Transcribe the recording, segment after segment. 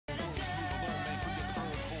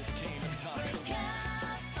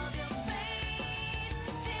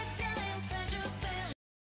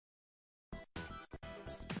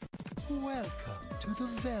Welcome to the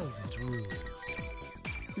Velvet Room.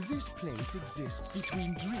 This place exists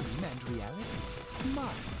between dream and reality,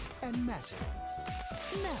 mind and matter.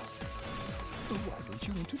 Now, why don't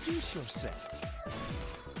you introduce yourself?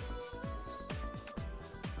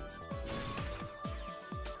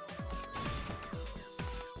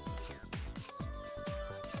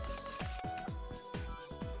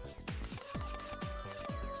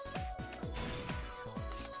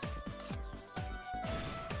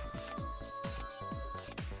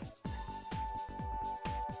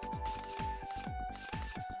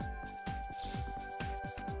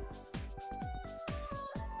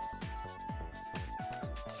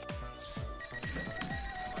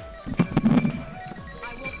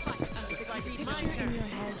 Picture in your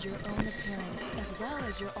head your own appearance as well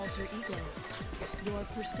as your alter ego, your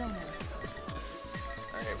persona.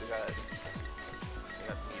 Alright, we got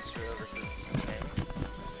Mistro versus Junpei.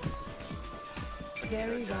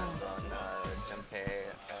 Very well. On Junpei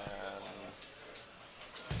and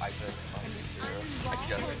Isaac on Mistro. I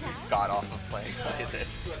just got off of playing Isaac.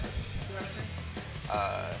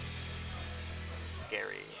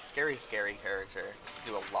 Scary character.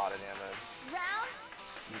 Do a lot of damage.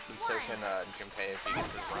 You can soak in Junpei if he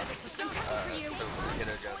gets his run. So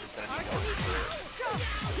potatojones is going to be going for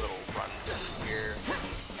a little run here.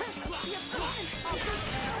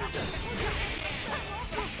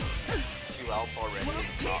 Two outs already,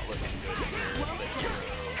 not looking good for the hero.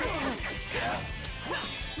 Yeah.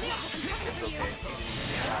 It's okay. He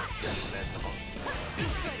didn't have to defend the home.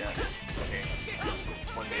 Yeah. Okay.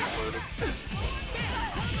 One base loaded.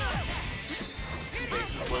 Two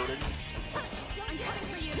bases loaded.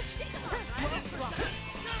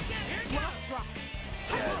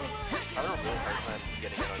 Yeah, I don't really hard time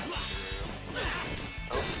getting it on Mistro.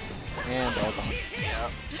 Oh. And all gone. Yeah.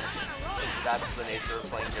 That's the nature of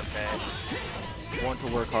playing Junpei. Want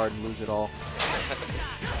to work hard and lose it all.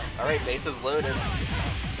 Alright, bases loaded.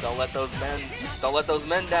 Don't let those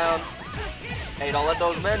men down. Hey, don't let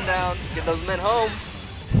those men down. Get those men home.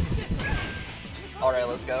 Alright,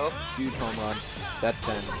 let's go. Huge home run. That's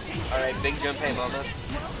 10. Alright, big Junpei moment.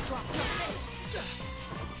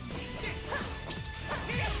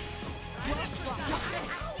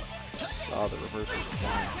 Oh, the reversal is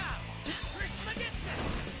flying.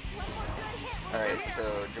 Alright, so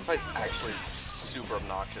Junpei actually super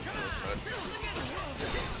obnoxious in this mode.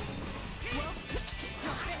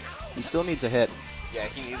 He still needs a hit. Yeah,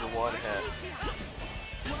 he needs one hit.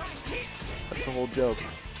 That's the whole joke.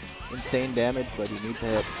 Insane damage, but he needs a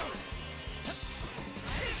hit.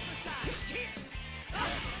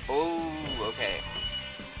 Oh, okay.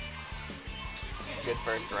 Good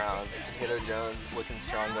first round. Potatojones looking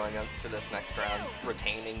strong going up to this next round,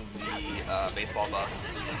 retaining the baseball buff.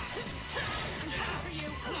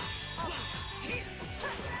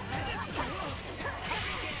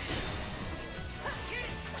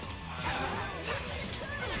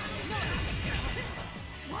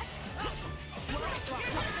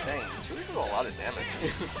 Dang, Tsui does a lot of damage.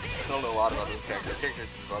 I don't know a lot about this character. This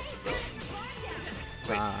character's busted though.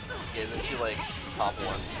 Wait, isn't she like top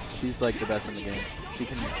 1? She's like the best in the game.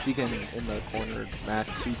 She can in the corner mash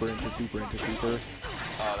super into super into super.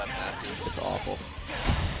 Oh, that's nasty. It's awful.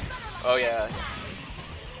 Oh yeah.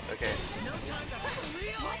 Okay.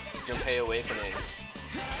 Junpei Awakening.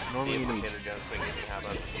 Normally you need. Potatojones swing anything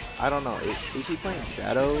happen. I don't know. Is he playing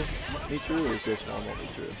Shadow Mistru or is this normal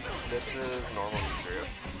Mistru? This is normal Mistru.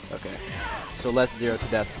 Okay. So less 0 to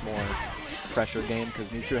deaths, more pressure game because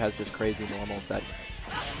Mistru has just crazy normals that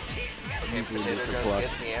usually moves for plus.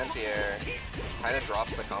 Gets the anti-air. Kind of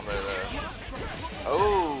drops the combo there.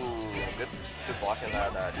 Oh, good blocking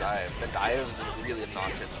that dive. The dive is really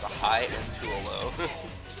obnoxious. It's a high and to a low.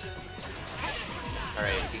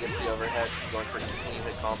 Alright, he gets the overhead, going for clean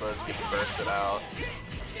hit combos, gets bursted out.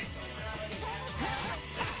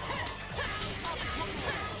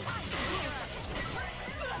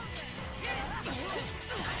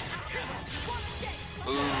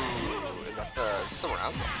 Ooh, is that the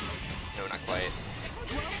round? No, not quite.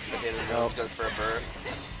 Potatojones goes for a burst,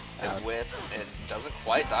 and whiffs, and doesn't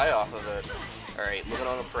quite die off of it. Alright, living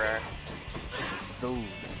on a prayer. Dude.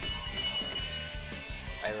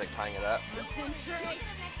 I like tying it up.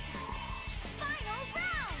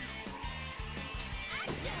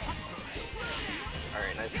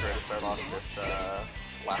 Alright, nice throw to start off this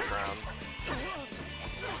last round.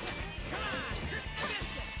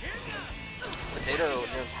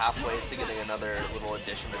 Potatojones halfway to getting another little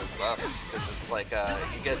addition to his buff. Because it's like,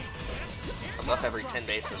 you get a buff every 10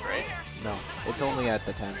 bases, right? No, it's only at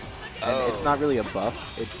the 10. And Oh. it's not really a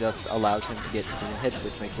buff, it just allows him to get clean hits,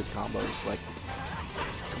 which makes his combos like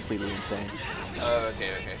completely insane. Oh,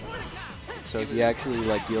 okay, okay. So he actually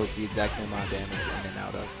like deals the exact same amount of damage in and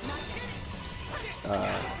out of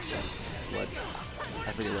what?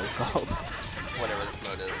 I forget what it's called. Whatever this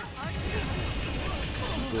mode is.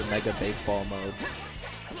 Super Mega Baseball mode.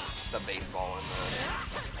 The baseball one mode.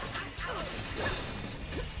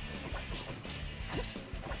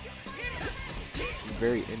 Some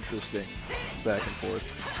very interesting back and forth.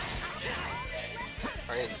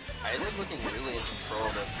 Alright, I ended up looking really in control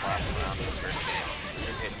this last round of this first game.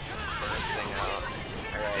 Okay, bursting out.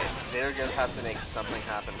 Alright, Vader just has to make something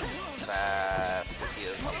happen fast, because he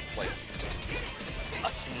is like a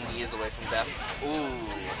sneeze away from death. Ooh.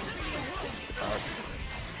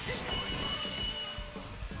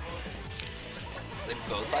 They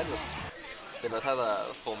both have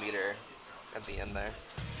a full meter at the end there.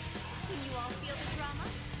 Can you all feel the drama?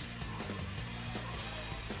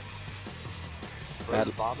 Bro's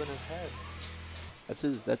bobbing his head.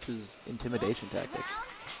 That's his intimidation tactic.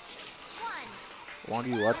 One. The longer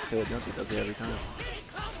you watch Potato Jones, he does it every time.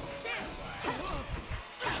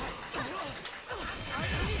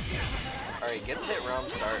 Alright, gets hit round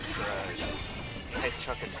start for a nice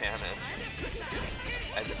chunk of damage.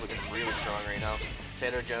 As if looking really strong right now.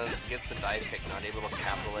 Potato Jones gets the dive kick, not able to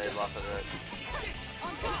capitalize off of it.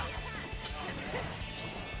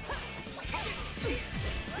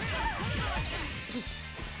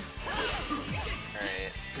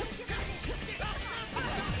 Alright.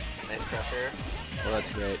 Nice pressure. Oh,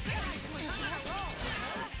 that's great.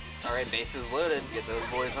 Alright, bases loaded. Get those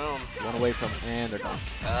boys home. One away from, and they're gone.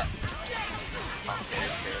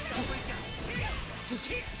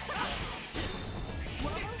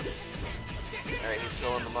 Alright, he's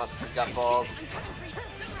filling them up. He's got balls.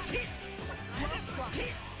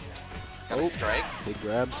 Got a strike. Big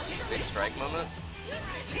grab. Big strike moment.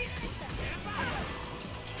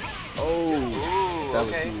 Oh, Ooh, that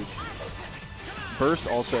was okay. huge. Burst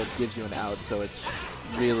also gives you an out, so it's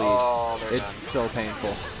really, it's so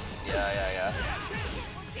painful. Yeah.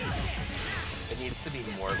 It needs to be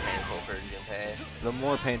more painful for Junpei. The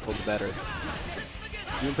more painful, the better.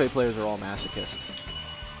 Junpei players are all masochists.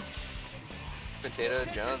 Potato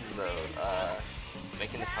Jones, though,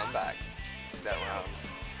 making a comeback that round.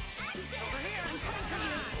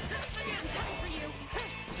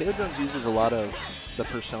 Potato Jones uses a lot of the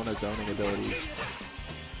persona zoning abilities.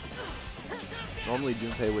 Normally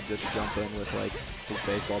Junpei would just jump in with like his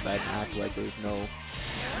baseball bat and act like there's no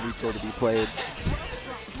neutral to be played.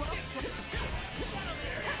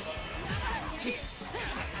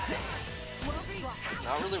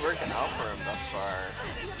 Not really working out for him thus far.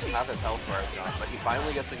 Half his health bar is gone, but he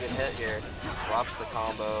finally gets a good hit here. Drops the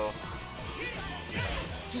combo.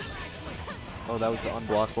 Oh, that was the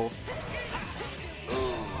unblockable.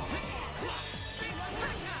 Ooh.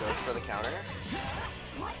 Goes for the counter.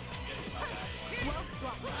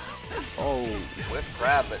 Oh, Whiff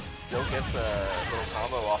grab, but still gets a little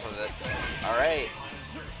combo off of it. Alright.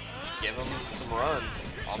 Give him some runs.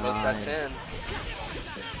 Almost at 10.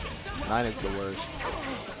 9 is the worst.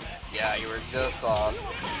 Yeah, you were just off.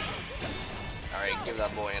 Alright, give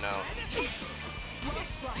that boy an out.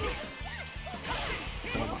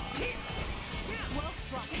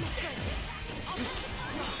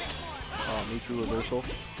 Oh, Mitsu reversal.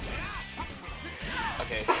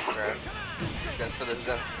 Okay, sir. Just for the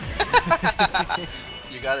zone.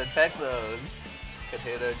 You gotta tech those.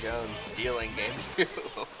 Potato Jones stealing game 2.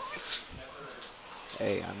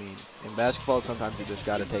 Hey, I mean, in basketball, sometimes you just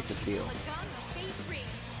gotta take the steal.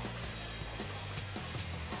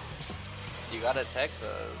 You gotta tech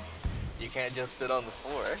those. You can't just sit on the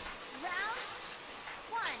floor.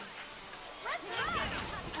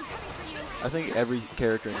 I think every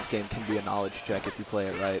character in this game can be a knowledge check if you play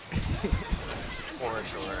it right. For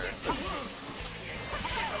sure.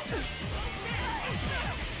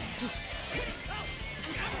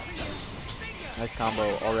 Nice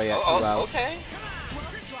combo, already at 2 outs. Okay.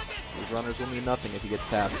 These runners will mean nothing if he gets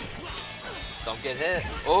tapped. Don't get hit.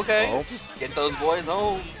 Okay. Oh. Get those boys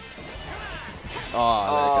home.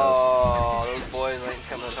 Oh, those boys ain't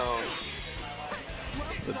coming home.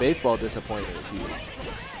 there it goes. The baseball disappointment is huge.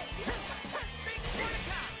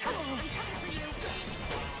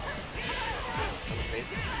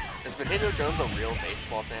 Is Potato Jones a real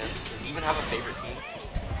baseball fan? Does he even have a favorite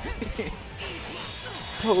team?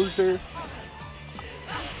 Poser.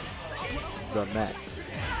 The Mets.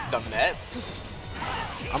 The Mets?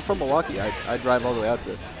 I'm from Milwaukee. I drive all the way out to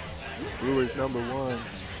this. Brewers #1.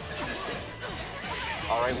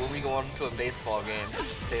 Alright, when we go on to a baseball game,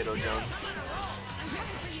 Potato Jones.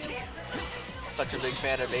 Such a big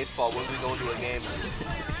fan of baseball, when we go into a game.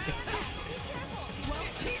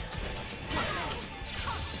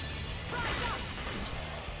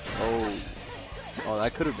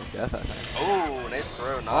 that could have been death, I think. Oh, nice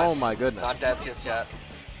throw. Not, Oh my goodness. Not death just yet.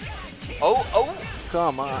 Oh.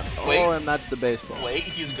 Come on. Wait. Oh, and that's the baseball. Wait,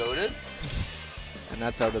 he's goated? And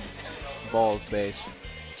that's how the ball's base.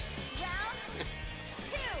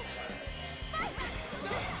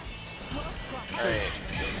 Alright.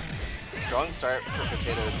 Strong start for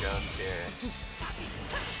Potato Jones here.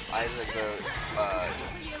 Isaac, though,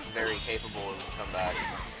 very capable of the comeback.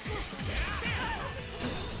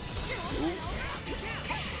 Ooh.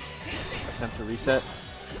 Attempt to reset.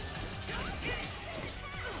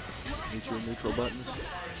 Use your neutral buttons.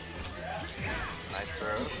 Nice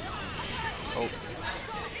throw. Oh.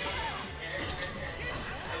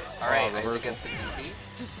 Alright, reversal. Isaac gets the DP.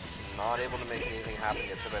 Not able to make anything happen.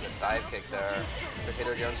 Gets hit by the dive kick there.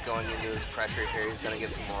 Potato Jones going into his pressure here. He's going to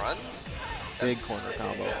get some more runs. Big corner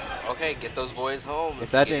combo. Okay, get those boys home.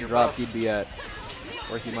 If that Get didn't your drop, buff. he'd be at,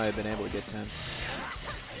 or he might have been able to get 10.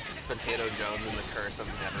 Potato Jones and the curse of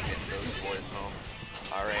never getting those boys home.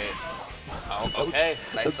 Alright. Oh, okay.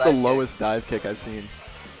 Nice That's dive the kick. lowest dive kick I've seen.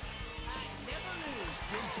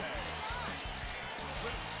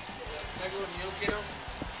 Can I go with NeoKeno?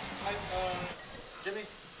 Jimmy?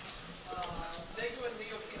 They go with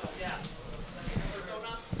NeoKeno, yeah.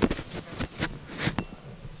 Persona?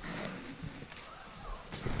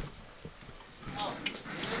 Oh.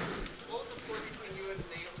 What was the score between you and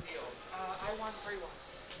Neo? I won 3-1.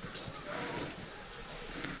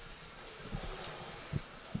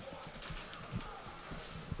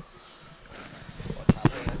 What's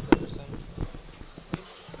happening next episode?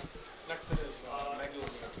 Next it is Megu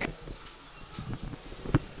and NeoKeno.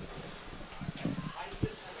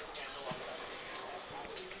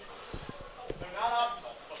 They're not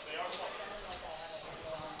optimal, but they are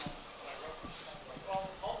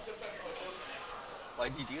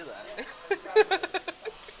Why'd you do that?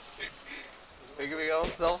 Making me all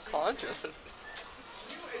self-conscious.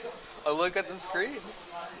 I look at the screen.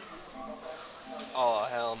 Oh,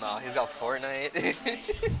 hell no. He's got Fortnite.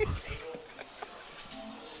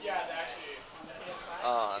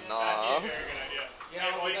 Oh, no.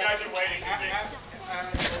 Yeah, well, you guys are waiting.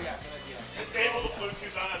 Disable the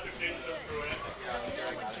Bluetooth on us if Jason doesn't do it.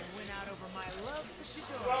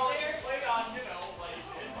 Well, wait on, you know, like,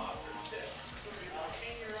 hip-hop or stiff.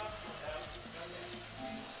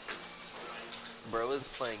 Bro is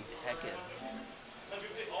playing Tekken.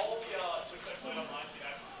 All the chicks I played online,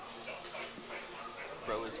 don't fight.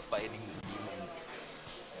 Bro is fighting the demon.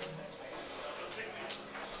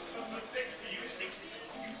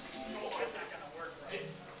 That's not gonna work, right?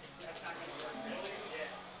 That's not gonna work, really?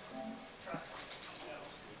 Yeah. Trust me. No.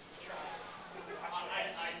 Try. I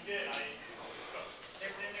did.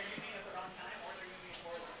 Then they're using it at the wrong time, or they're using it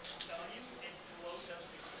for them. I'm telling you, it blows up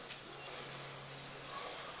 6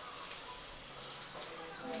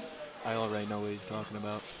 I already know what he's talking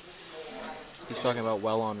about. He's talking about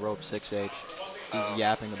well on rope 6H. He's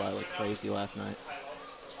yapping about it like crazy last night.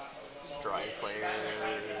 Stride player.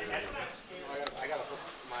 I gotta hook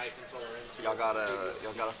my controller into Y'all gotta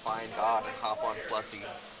find God and hop on Plussy.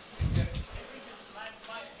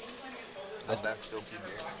 It's the best skill here.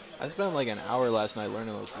 I spent like an hour last night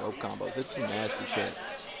learning those rope combos. It's some nasty shit.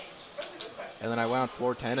 And then I went on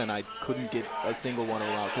floor 10 and I couldn't get a single one of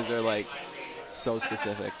them out because they're like so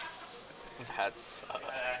specific. That sucks.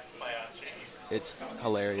 It's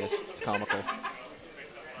hilarious. It's comical. I'm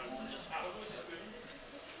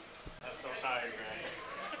so sorry, man.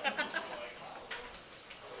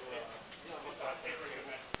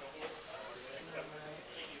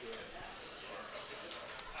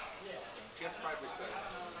 PS5 reset.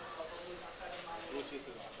 Bluetooth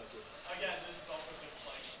is off. Again, this is also just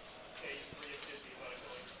like K3 is busy, but I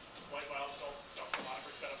feel like White Wild stuff a lot of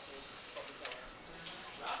set up from the corner.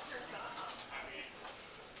 I mean,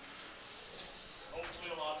 hopefully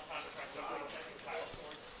a lot of time to practice on checking title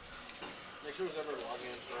scores. Make sure who's ever logging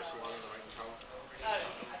in first, log in the right control.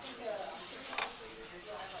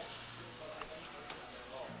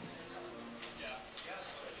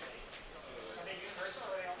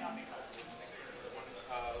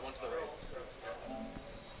 The one to the right.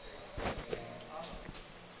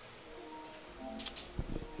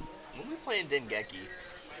 When we playing Dengeki?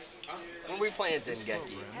 When we playing Dengeki? I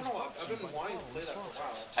don't know, I've been wanting to play that for a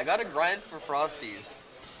while. I gotta grind for Frosties.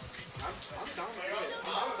 I'm down to play it. I'm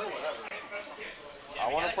down to play whatever.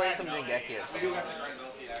 I wanna play some Dengeki at some We do point. have to grind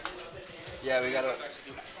multi actually. Yeah, we gotta.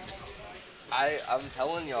 I'm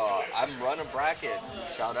telling y'all, I'm running bracket.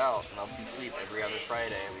 Shout out, Melty Sweep every other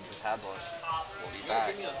Friday. We just had one. We'll be back.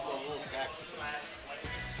 Give me a little jack.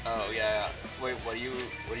 Oh yeah. Wait, what do you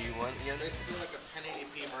want again? Basically like a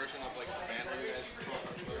 1080p version of like the banner you guys post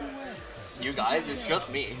on Twitter. You guys? It's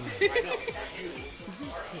just me. I know. You.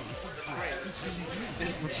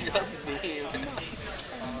 It's just me.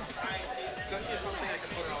 Send me something I can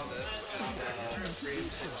put on this and the screen.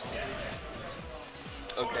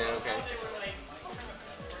 Okay, okay.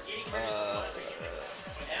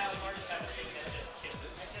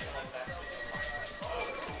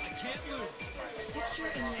 Picture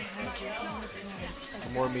in your head your own appearance The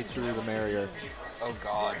more Mitsuru, the merrier. Oh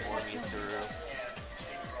god, more Mitsuru.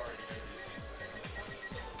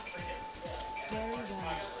 very well.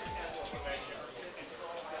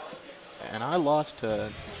 And I lost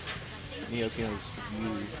to NeoKeno's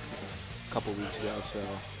U a couple weeks ago, so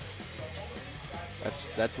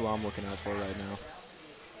that's who I'm looking out for right now.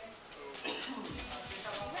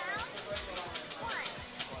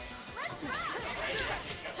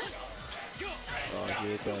 Oh,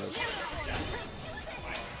 here it goes.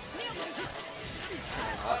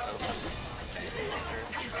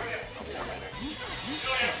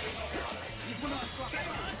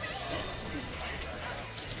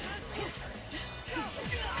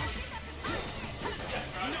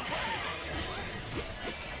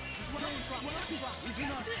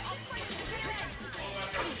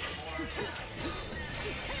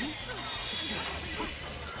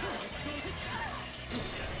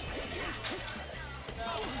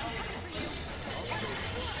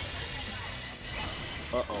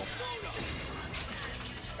 Uh-oh.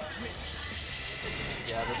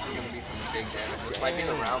 Yeah, this is gonna be some big damage. This might be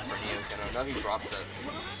the round for NeoKeno. No, he drops it.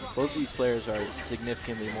 Both these players are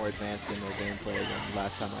significantly more advanced in their gameplay than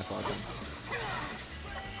last time I fought them.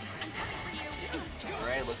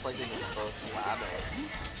 Alright, looks like they just both labbing.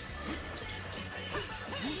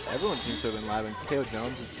 Everyone seems to have been labbing.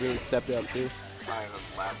 Potatojones has really stepped up too. I haven't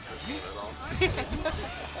labbed this game at all.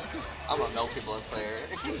 I'm a Melty Blood player.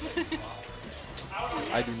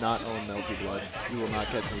 I do not own Melty Blood. You will not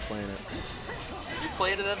catch me playing it. You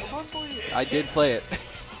played it as a monthly? I did play it.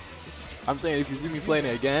 I'm saying if you see me playing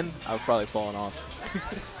it again, I've probably fallen off.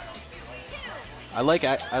 I like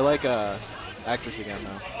Actress again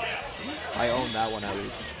though. I own that one at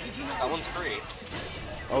least. That one's free.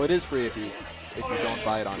 Oh, it is free if you don't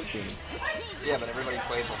buy it on Steam. Yeah, but everybody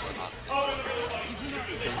plays on it on Steam.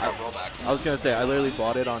 There's no rollback. I was gonna say I literally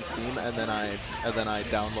bought it on Steam and then I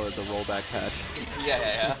downloaded the rollback patch.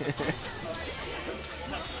 Yeah.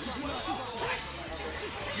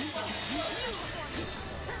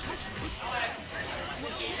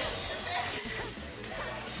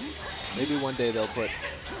 Maybe one day they'll put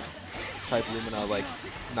Type Lumina like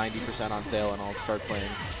 90% on sale and I'll start playing.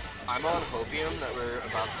 I'm on Hopium that we're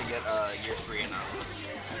about to get year 3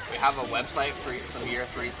 announcements. We have a website for some year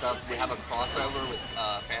 3 stuff. We have a crossover with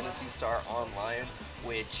Phantasy Star Online,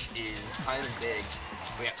 which is kind of big.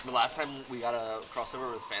 The last time we got a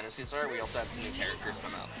crossover with Phantasy Star, we also had some new characters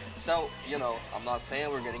come out. So, you know, I'm not saying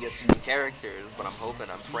we're going to get some new characters, but I'm hoping,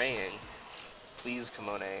 I'm praying. Please,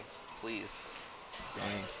 Kimone, please.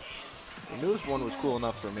 Dang. The newest one was cool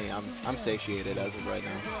enough for me. I'm satiated as of right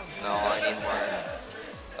now. No, I need more.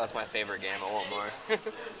 That's my favorite game. I want more.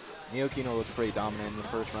 NeoKeno looked pretty dominant in the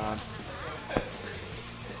first round.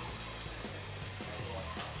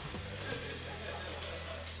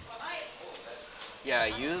 Yeah,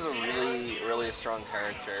 Yu is a really, really strong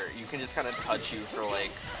character. You can just kind of touch you for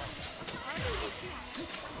like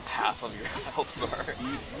half of your health bar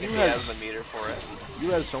if he has the meter for it.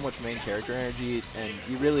 Yu has so much main character energy, and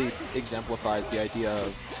he really exemplifies the idea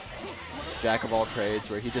of jack of all trades,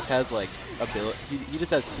 where he just has like he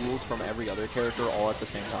just has tools from every other character all at the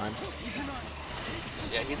same time.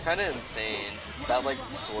 Yeah, he's kind of insane. That like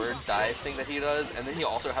sword dive thing that he does, and then he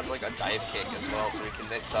also has like a dive kick as well, so he can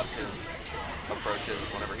mix up his approaches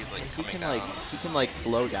whenever he's like coming down. He can like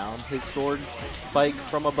slow down his sword spike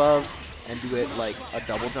from above and do it like a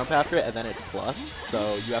double jump after it, and then it's plus.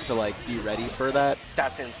 So you have to like be ready for that.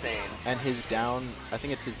 That's insane. And his down, I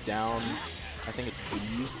think it's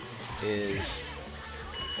B, is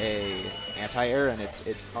a anti-air, and it's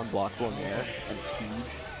unblockable in the air, and it's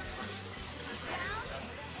huge.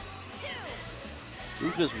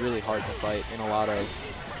 He's just really hard to fight in a lot of,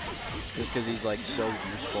 just because he's like so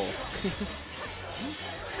useful.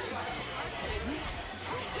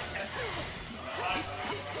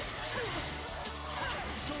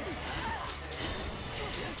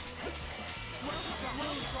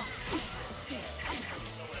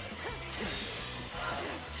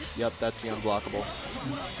 Yep, that's the unblockable.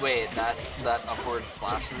 Wait, that upward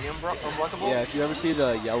slash is the unblockable? Yeah, if you ever see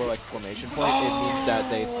the yellow exclamation point, it means that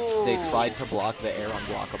they tried to block the air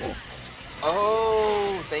unblockable.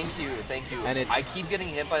 Oh, thank you. And it's I keep getting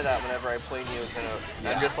hit by that whenever I play NeoKeno.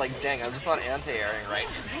 Yeah. I'm just like, dang, I'm just not anti-airing right.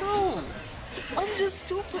 No! I'm just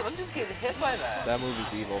stupid. I'm just getting hit by that. that move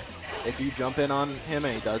is evil. If you jump in on him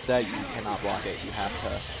and he does that, you cannot block it. You have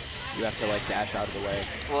to like dash out of the way.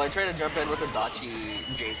 Well, I tried to jump in with a Dachi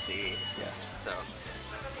JC, Yeah. so.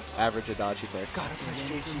 Average Adachi player. God, I press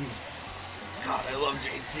JC. God, I love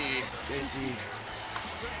JC. JC.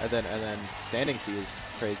 And then standing C is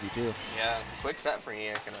crazy too. Yeah, quick set for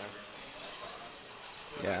NeoKeno.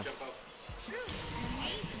 Yeah.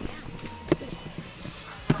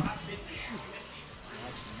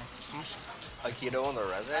 Aikido on the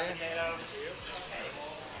Reze?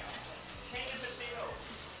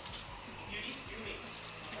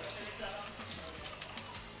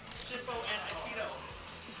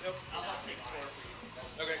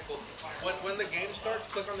 Okay, cool. When the game starts,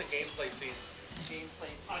 click on the gameplay scene. Gameplay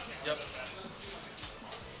scene. Yep.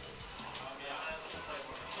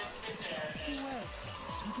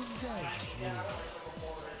 Welcome to the Velvet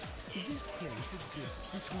World. This place exists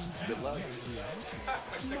between dream and reality,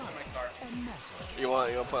 My stick's in my car. and matter. You want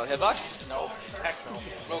to put on hitbox? No, heck no.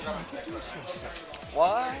 Go grab my stick.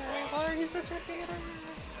 Why? Why are you such a hater?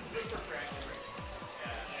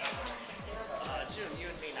 June, you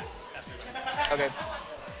and me next. After that. Okay.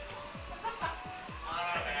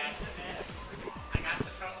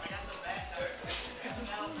 The sooner you have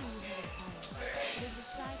a power, it is a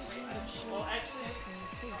side of you that shows itself when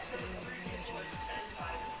you face the world around you.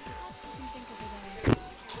 Perhaps you can think of it as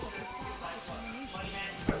the facade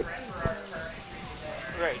of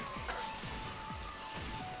determination. Right.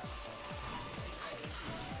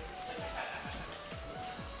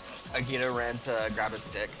 Aikido ran to grab a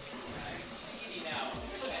stick.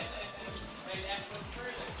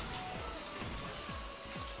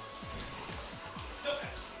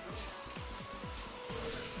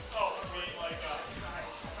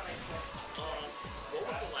 What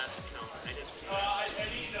was the last count? I didn't see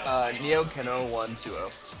that. NeoKeno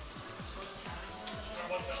 1-2-0.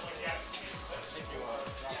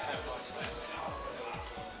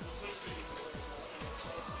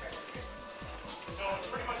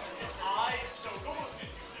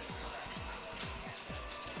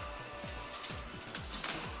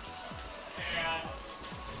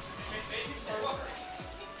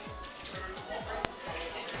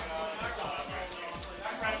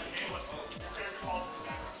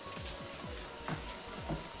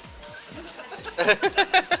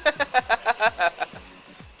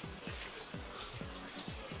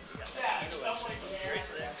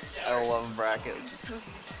 I love brackets.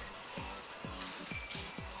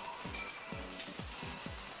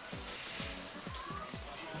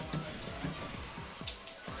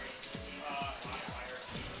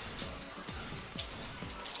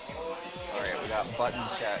 Alright, we got button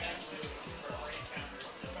checks.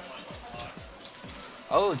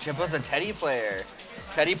 Oh, Chimpo's a Teddy player.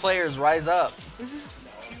 Teddy players rise up. Picture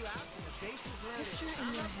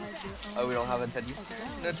in your head your own Oh, we don't have a Teddy? as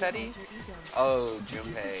well No as Teddy? your alter ego. Oh,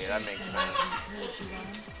 Junpei. That makes sense. Encourage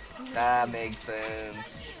you on. That makes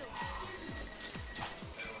sense.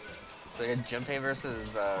 So we got Junpei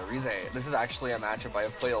versus Rize. This is actually a matchup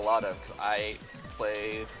I've played a lot of because I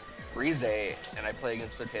play Rize and I play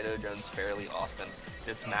against potatojones fairly often.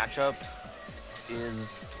 This matchup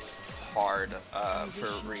is hard for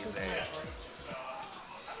Rize.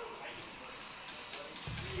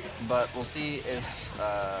 But we'll see if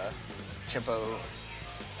Chimpo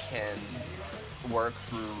can work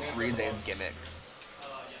through Rize's gimmicks.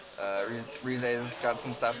 Rize's got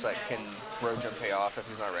some stuff that can throw Junpei off if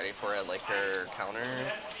he's not ready for it, like her counter,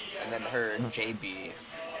 and then her JB.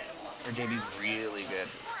 Her JB's really good.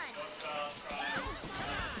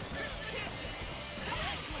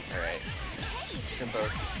 Alright. Chimpo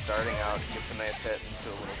starting out, gets a nice hit into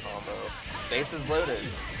a little combo. Base is loaded.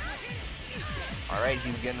 Alright,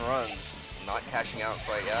 he's getting runs. Not cashing out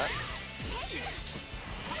quite yet.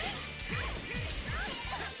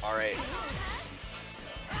 Alright.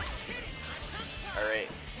 Alright.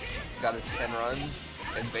 He's got his 10 runs.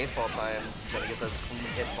 It's baseball time. He's gonna get those clean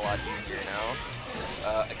hits a lot easier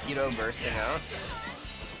now. Aikido bursting out.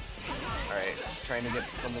 Alright, trying to get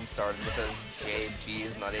something started because JB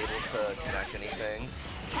is not able to connect anything.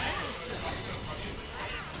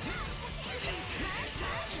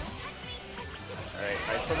 Alright,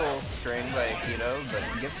 nice little string by Aikido, but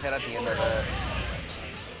he gets hit at the end of it.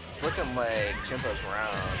 It's looking like Chimpo's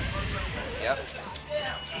round. Yep.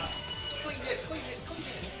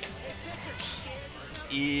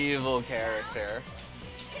 Evil character.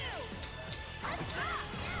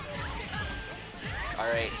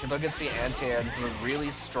 Alright, Chimpo gets the anti-air. This is a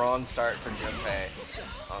really strong start for Junpei.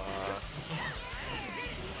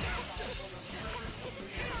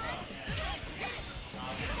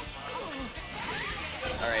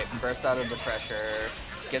 Alright, burst out of the pressure.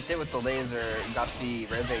 Gets hit with the laser. Got the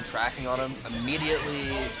Reze tracking on him. Immediately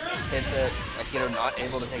hits it. Aikido not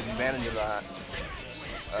able to take advantage of that.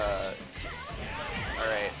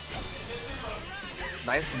 Alright.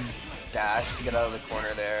 Nice dash to get out of the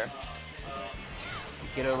corner there.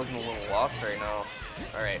 Aikido looking a little lost right now.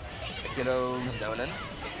 Alright. Aikido zoning.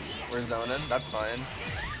 We're zoning. That's fine.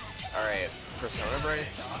 Alright. Persona break.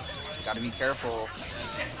 Gotta be careful.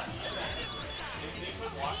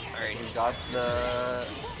 Alright, he's got the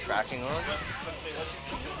tracking on.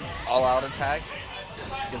 All out attack.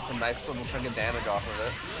 Gets a nice little chunk of damage off of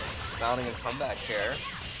it. Mounting a comeback share.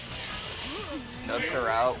 Notes are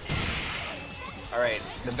out. Alright,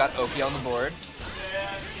 they've got Oki on the board.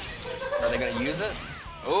 Are they gonna use it?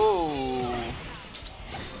 Oh!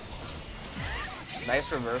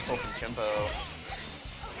 Nice reversal from Chimpo.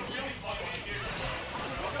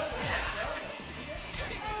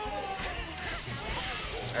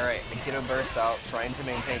 Alright, Aikido bursts out, trying to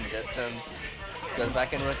maintain distance. Goes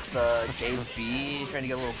back in with the JB, trying to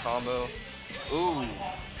get a little combo. Ooh!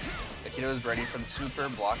 Aikido is ready for the super,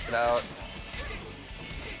 blocks it out.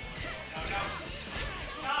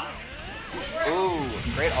 Ooh!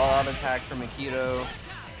 Great all-out attack from Aikido.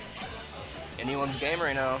 Anyone's game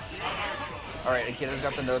right now. Alright, Aikido's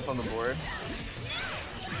got the notes on the board.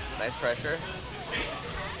 Nice pressure.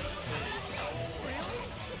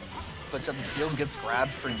 Puts up the field, gets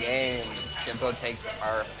grabbed for game. Chimpo takes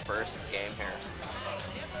our first game here.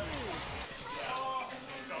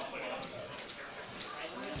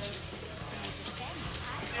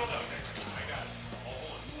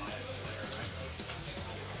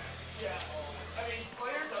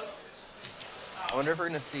 I wonder if we're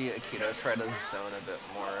going to see Aikido try to zone a bit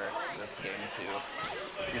more this game too.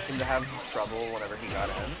 He seemed to have trouble whenever he got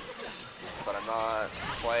in, but I'm not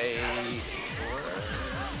quite sure.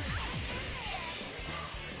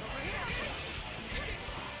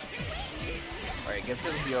 Alright, gets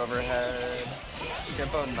hit with the overhead.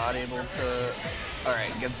 Chimpo not able to...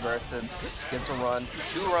 Alright, gets bursted. Gets a run.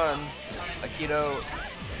 2 runs. Aikido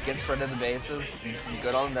gets rid of the bases.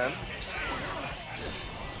 Good on them.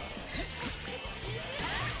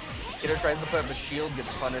 Aikido tries to put up the shield,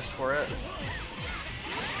 gets punished for it.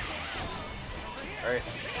 Alright.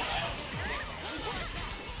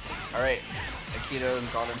 Alright. Aikido's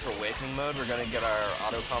gone into awakening mode. We're gonna get our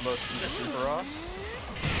auto combo super off.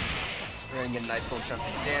 We're gonna get a nice little chunk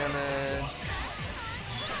of damage.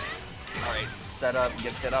 Alright, setup,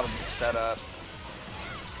 gets hit out of the setup.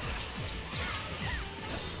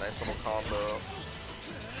 Nice little combo.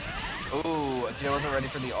 Ooh, Aikido wasn't ready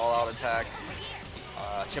for the all-out attack.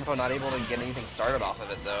 Chimpo not able to get anything started off of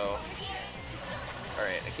it though.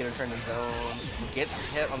 Alright, Aikido trying to zone. Gets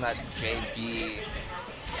hit on that JB.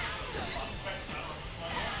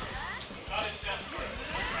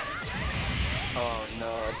 Oh no,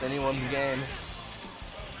 it's anyone's game.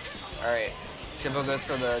 Alright, Chimpo goes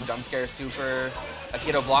for the jump scare super.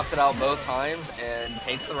 Aikido blocks it out both times and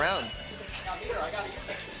takes the round.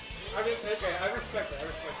 I respect it.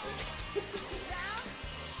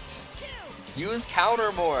 Use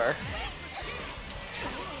counter more.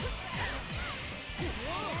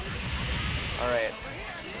 Alright,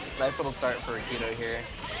 nice little start for Aikido here.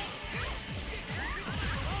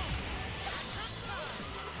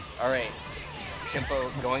 Alright.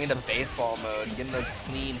 Chimpo going into baseball mode, getting those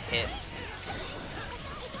clean hits.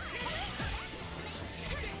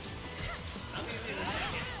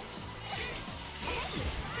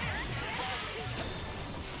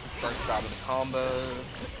 First out of the combo.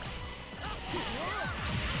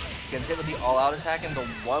 Gets hit with the all-out attack into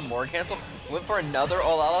one more cancel. Went for another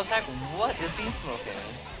all-out attack. What is he smoking?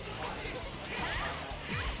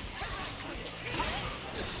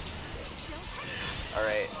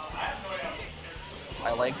 Alright.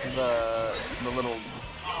 I like the little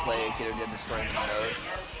play Aikido did destroying the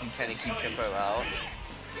notes to kind of keep Chimpo out.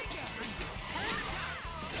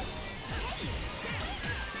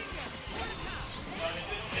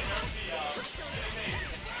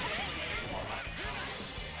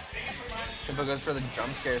 Chimpo goes for the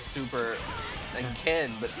jump scare super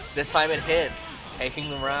again, but this time it hits, taking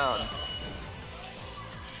the round.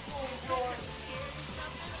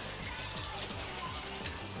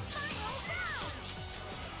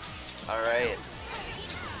 Alright.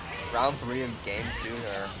 Round 3 of game 2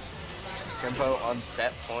 here. Chimpo on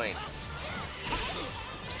set points.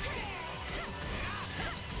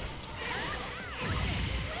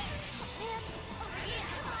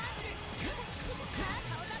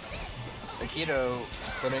 Aikido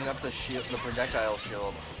putting up the shield, the projectile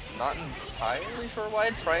shield. Not entirely sure why,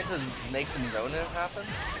 trying to make some zoning happen.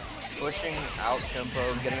 pushing out Chimpo,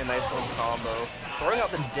 getting a nice little combo, throwing out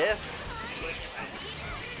the disc.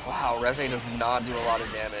 Wow, Reze does not do a lot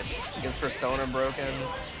of damage. Gets Persona broken.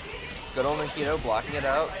 Good old NeoKeno blocking it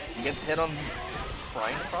out. Gets hit on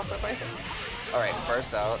trying to cross up, I think. Alright,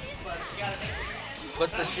 first out.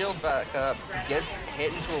 Puts the shield back up. Gets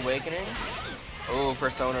hit into Awakening. Oh,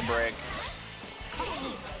 Persona break.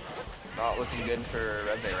 Not looking good for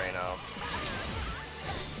Reze right now.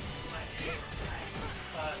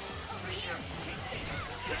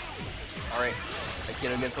 Alright,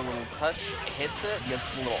 NeoKeno gets a little touch, hits it,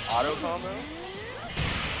 gets a little auto combo.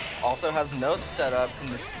 Also has notes set up,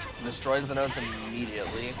 destroys the notes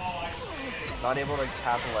immediately. Not able to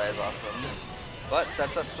capitalize off them, but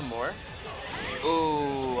sets up some more.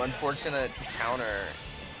 Ooh, unfortunate counter.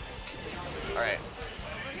 Alright,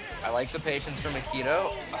 I like the patience from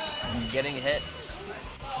NeoKeno. Getting hit.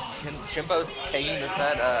 Chimpo's taking the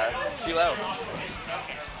set 2-0.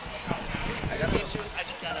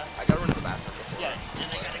 I gotta run to the bathroom. Yeah, and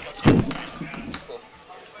I gotta go take some time. Cool.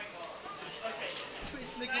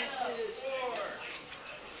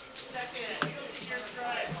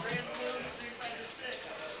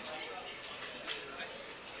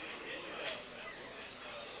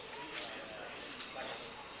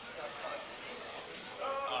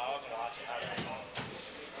 I was watching.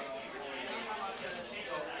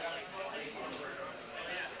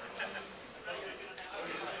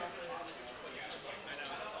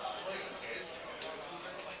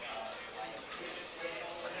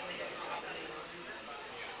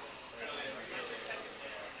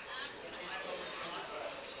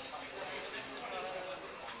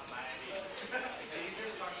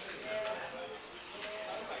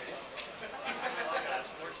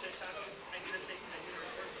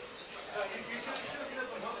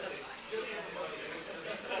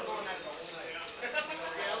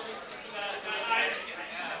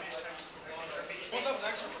 What's up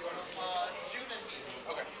next? June and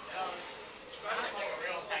Okay. like a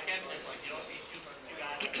real Tekken, if like you don't see two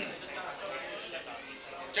guys.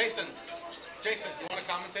 Jason, you want to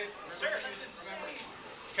commentate? Sure.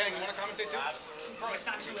 Ken, you want to commentate too? Bro, it's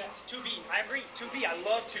not 2S. 2B. I agree. 2B. I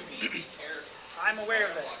love 2B. I'm aware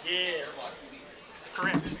of that. Yeah.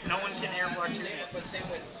 Correct. No one can air block 2B. But same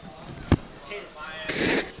with His.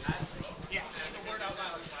 Yeah.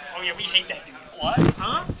 Oh yeah, we hate that dude. What?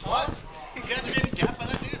 Huh? What? You guys are getting gapped by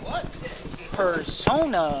that dude? What?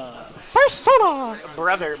 Persona.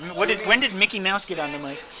 Brother, when did Mickey Mouse get on the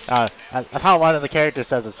mic? That's how one of the characters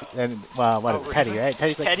says it. And what is it? Teddy, right?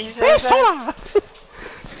 Teddy's like, Teddy says that?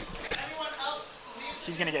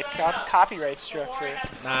 He's gonna get copyright struck for it.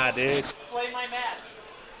 nah, dude. Play my match.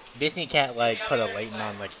 Disney can't like put a latent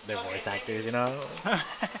on like their voice actors, you know?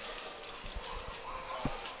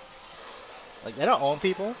 Like they don't own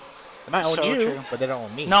people. They might own So you, true. but they don't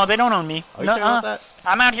own me. No, they don't own me. Are you sure about that?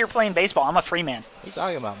 I'm out here playing baseball. I'm a free man. What are you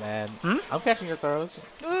talking about, man? Hmm? I'm catching your throws.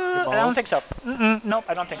 I don't think so. Nope,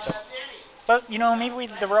 I don't think so. But you know, maybe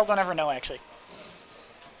the world will never know. Actually,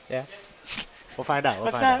 Yeah. We'll find out.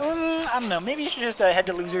 let's not. I don't know. Maybe you should just head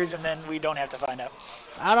to losers, and then we don't have to find out.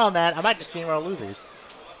 I don't know, man. I might just steamroll losers.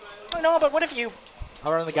 No, but what if you?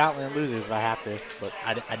 I'll run the gauntlet and losers if I have to, but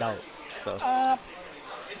I don't. So.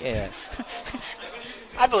 Yeah.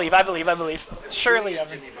 I believe. Surely,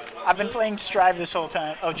 I've been playing Strive this whole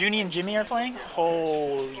time. Oh, Junie and Jimmy are playing?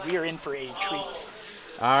 Holy, we are in for a treat.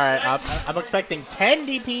 All right. I'm expecting 10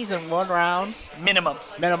 DPs in one round. Minimum.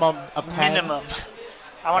 Minimum of 10. Minimum.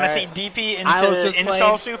 I want to see Alright. DP into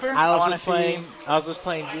install super. I was just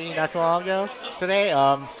playing Junie not so long ago today.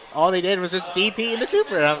 All they did was just DP into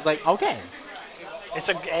super, and I was like, okay. It's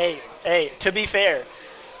a hey. To be fair,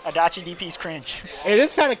 Adachi DP's cringe. It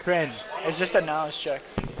is kind of cringe. It's just a knowledge check.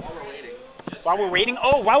 While we're waiting,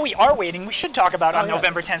 while we are waiting, we should talk about on yes.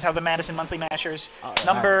 November 10th how the Madison Monthly Mashers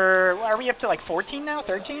yeah. are we up to like 14 now?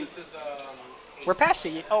 13? We're past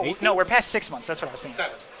it. Oh 18? no, we're past 6 months. That's what I was saying.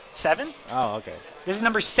 7? Oh, okay. This is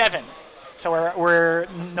number 7. So we're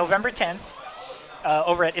November 10th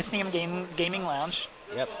over at Itznium Gaming Lounge.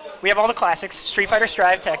 Yep. We have all the classics: Street Fighter,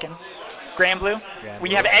 Strive, Tekken, Grand Blue. We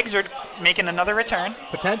Blue. have Exert making another return.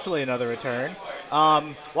 Potentially another return.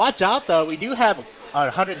 Watch out, though. We do have a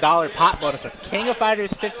 $100 pot bonus for King of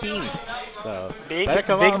Fighters 15. So Big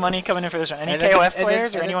come on. money coming in for this one. Any And then KOF the- and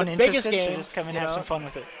players then- or and then anyone the biggest interested should game, just come and you have know, some fun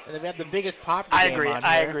with it. And then we have the biggest popular I game agree. on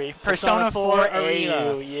I here. agree. Persona 4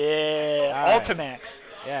 AU. Yeah. All right. Ultimax.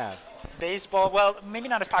 Yeah. Baseball. Well, maybe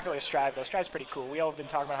not as popular as Strive though. Strive's pretty cool. We all have been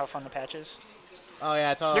talking about how fun the patch is. Oh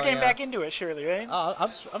yeah, totally. You're getting back into it, surely, right? Oh,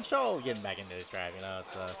 I'm sure getting back into this drive. You know,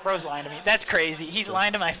 it's Bro's lying to me. That's crazy. He's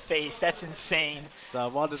lying to my face. That's insane. it's a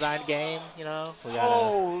well-designed game. You know, we gotta.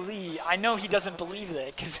 Holy! I know he doesn't believe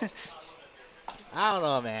that because I don't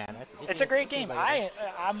know, man. it's a great game. Like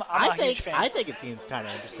I'm a huge fan. I think it seems kind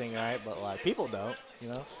of interesting, right? But a lot of people don't. You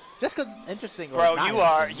know, just because it's interesting. Or Bro, not you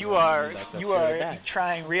are interesting, you are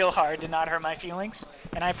trying real hard to not hurt my feelings,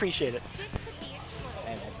 and I appreciate it.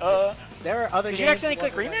 There are other. Did you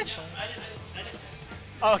accidentally click rematch?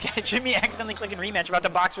 Oh, okay, Jimmy accidentally clicking rematch. About to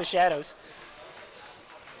box with shadows.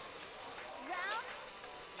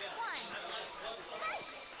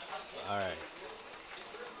 All right.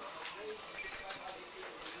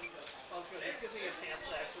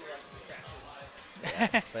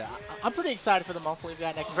 Yeah, but I'm pretty excited for the month we've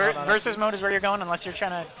got next. Versus mode is where you're going, unless you're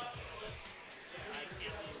trying to.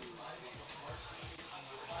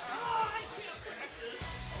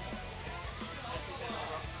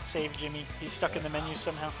 Save Jimmy. He's stuck in the menu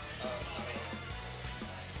somehow.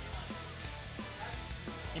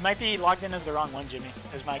 You might be logged in as the wrong one, Jimmy,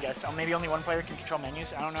 is my guess. Oh, maybe only one player can control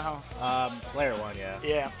menus. I don't know how. Player 1, yeah.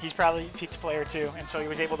 Yeah, he's probably picked player 2, and so he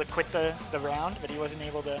was able to quit the round, but he wasn't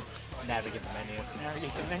able to navigate the menu.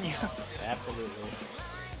 Navigate the menu. Absolutely.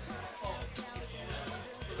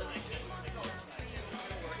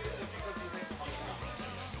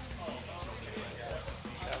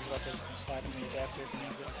 I was about to slide in the adapter if he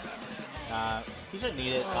needs it. He shouldn't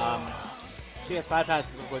need it. PS5 Pass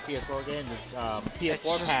doesn't play PS4 games. It's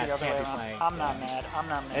PS4 just Pass the other can't way be around. playing. I'm not mad. I'm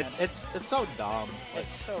not mad. It's so dumb. It's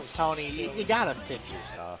so Tony, silly. you gotta fix your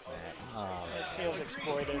stuff, man. It feels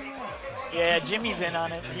exploited. Yeah, Jimmy's in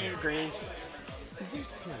on it. He agrees.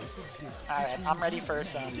 Alright, I'm ready for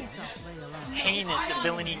some heinous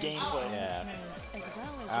villainy gameplay. Yeah.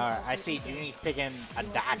 Alright, I see Junie's picking a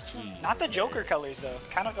Daki. Not the Joker colors, though.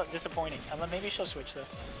 Kind of disappointing. Maybe she'll switch, though.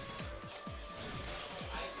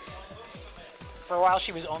 For a while,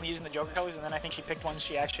 she was only using the Joker colors, and then I think she picked ones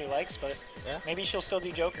she actually likes, but yeah. Maybe she'll still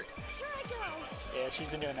do Joker. Yeah, she's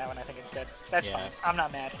been doing that one, I think, instead. That's fine. I'm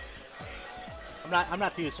not mad. I'm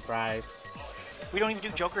not too surprised. We don't even do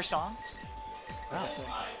Joker song? Oh.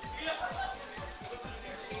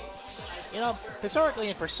 You know, historically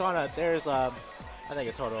in Persona, there's I think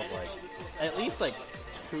a total of like at least like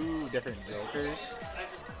 2 different Jokers,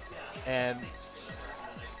 and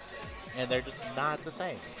they're just not the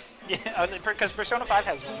same. Yeah, because Persona 5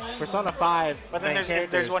 has one. Persona 5. But then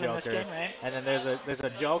there's one in this game, right? And then there's a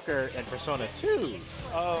Joker in Persona 2.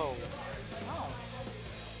 Oh.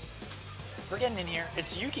 We're getting in here.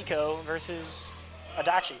 It's Yukiko versus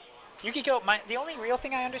Adachi. Yukiko, the only real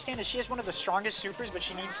thing I understand is she has one of the strongest supers, but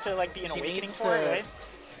she needs to like be an awakening for it, right?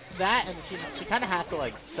 That, and she kind of has to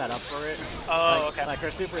like set up for it. Oh, like, okay. Like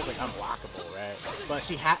her super is like unblockable, right? But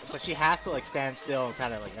she has to like stand still and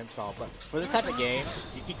kind of like install. But for this type of game,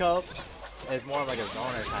 Yukiko is more like a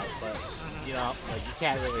zoner type. But you know, like you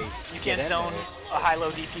can't really. You can't zone a high-low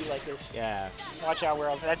DP like this. Yeah. Watch out,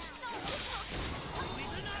 World. That's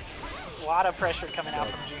a lot of pressure coming out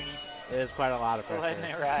from Junie. It is quite a lot of pressure. Letting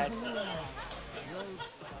it ride.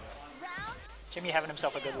 Jimmy having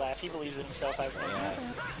himself a good laugh. He believes in himself, I think. Yeah.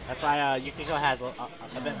 That's why Yukiko has a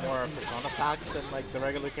bit more Persona stocks than like the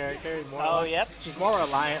regular character. More yep. She's more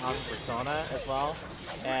reliant on Persona as well.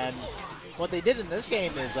 And what they did in this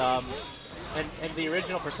game is, in the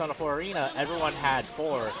original Persona 4 Arena, everyone had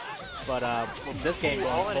 4. But with this game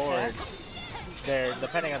going forward, they're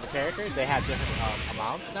depending on the character, they have different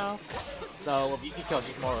amounts now. So with Yukiko,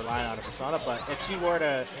 she's more reliant on her Persona. But if she were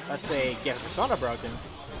to, let's say, get her Persona broken,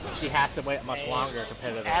 she has to wait much longer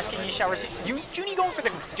compared to the asking you shower. Junie going for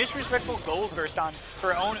the disrespectful gold burst on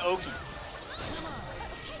her own Oki.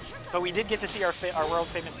 But we did get to see our world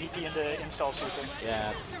famous DP into install super.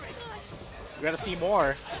 Yeah. We're gonna see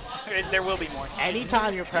more. There will be more.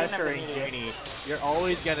 Anytime you're pressuring Junie, you're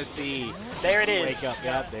always gonna see. There it is. Wake up.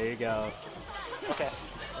 Yep. There you go. Okay.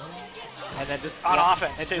 And then just on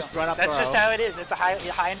offense and too. Just run up That's just throw. how it is. It's a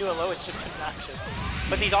high into a low. It's just obnoxious.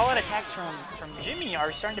 But these all-out attacks from Jimmy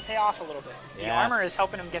are starting to pay off a little bit. Yeah. The armor is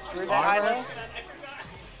helping him get through that high low.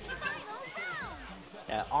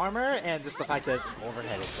 Yeah, armor and just the fact that it's an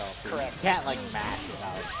overhead itself. Correct. You can't like mash it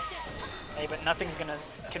out. Hey, but nothing's gonna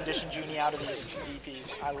condition Junie out of these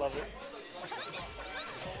DPs. I love it.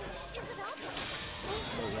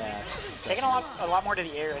 So, yeah. Taking a lot more to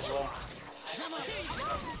the air as well.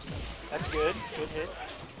 That's good. Good hit.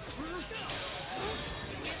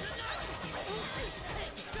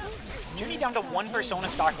 Junie down to 1 Persona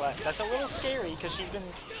stock left. That's a little scary because she's been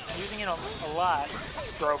using it a lot.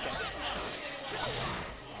 Broken.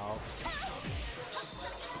 Oh.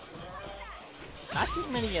 Not too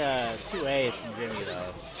many 2As from Jimmy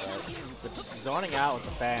though. But zoning out with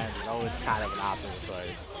the fans is always kind of an optimal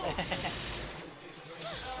choice.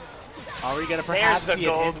 Are we gonna perhaps There's the see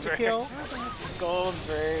an gold insta-kill? burst. Gold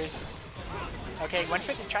burst. Okay, went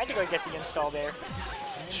for tried to go get the install there.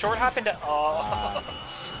 Short hop into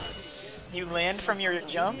You land from your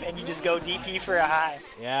jump and you just go DP for a high.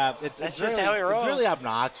 Yeah, That's it's just really, how it rolls. It's really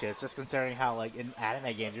obnoxious, just considering how like in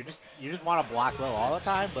anime games you just want to block low all the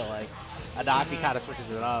time, but like Adachi kind of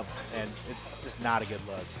switches it up, and it's just not a good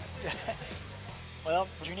look. Well,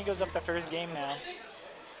 Junie goes up the first game now.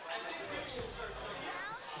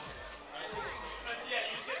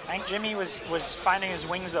 I think Jimmy was finding his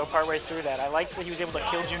wings though partway through that. I liked that he was able to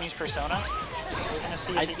kill Junie's persona. So we're gonna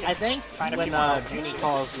see if he can I think find a when few more Jimmy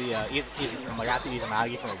calls the Magatsu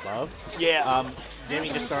Izanagi from above, yeah. Jimmy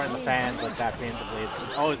just throwing the fans like that preemptively,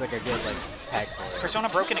 it's always like a good like tag for it. Persona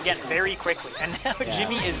broken again very quickly, and now Yeah.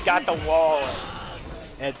 Jimmy has got the wall.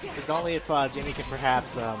 It's only if Jimmy can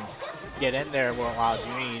perhaps get in there while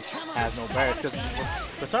Jimmy has no burst. Because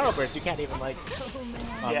with Persona burst, you can't even like.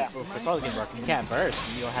 Yeah. With Persona game burst, you can't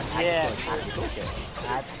burst. You don't have access to like cook it.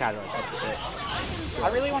 That's kind of like up a bit. So,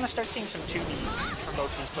 I really want to start seeing some 2Bs from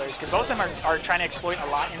both these players because both of them are trying to exploit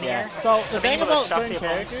a lot in the air. So the being thing able to about stuff certain the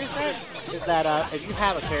opponents. characters, right, is that if you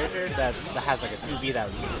have a character that has like a 2B that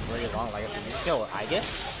uses very long, like I said, you kill I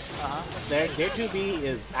guess. Their 2B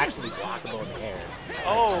is actually blockable in the air.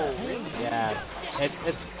 Oh, Yeah, it's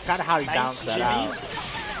kind of how you Nice, balance that Jimmy.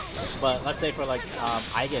 out. But let's say for like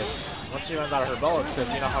I guess once she runs out of her bullets,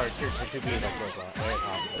 because you know how her 2B is like those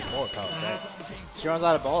bullet pellets, right? She runs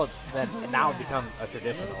out of bullets, then now it becomes a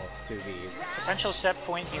traditional 2B. potential set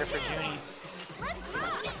point here for Junie.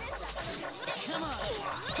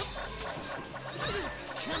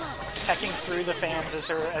 Teching through the fans as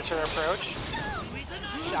her approach.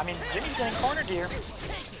 I mean, Jimmy's getting cornered here.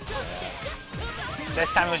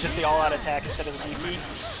 This time it was just the all-out attack instead of the DP.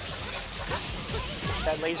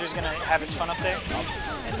 That laser's gonna have its fun up there.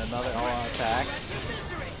 And another all-out attack.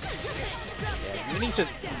 Yeah, Junie's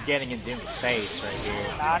just getting in Jimmy's face right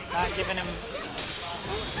here. Not giving him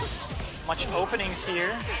much openings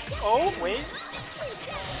here. Oh, wait.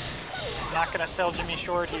 Not gonna sell Jimmy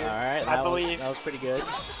short here. All right, I believe. that was pretty good.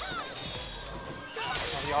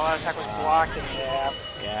 The all-out attack was blocked, and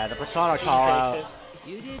Yeah, the Persona Jimmy call takes out. it.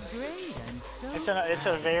 You did great, and so It's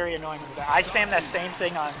a very annoying move. I spam that same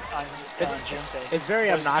thing on Junpei. It's very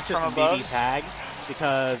Because obnoxious from in BB above- tag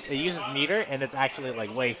because it uses meter and it's actually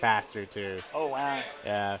like way faster too. Oh wow.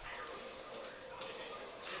 Yeah.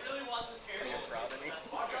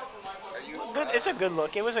 Good. It's a good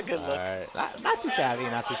look. It was a good All look. right. Not too shabby.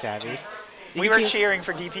 Not too shabby. You We can were see- cheering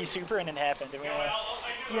for DP Super, and it happened. And we were like,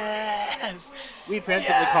 yes. We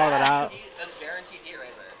preemptively called it out. That's guaranteed heat right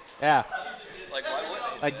there. Yeah. Like, why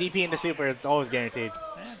wouldn't it? Like DP into super is always guaranteed.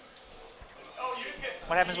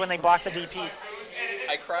 What happens when they block the DP?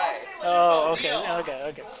 I cry. Oh, okay.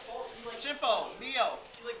 Okay. Chimpo, Neo.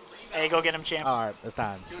 Hey, go get him, champ. All right, it's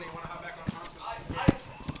time.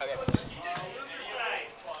 Okay.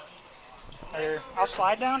 Here, I'll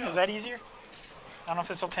slide down. Is that easier? I don't know if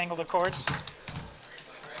this will tangle the cords.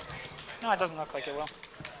 No, it doesn't look like it will.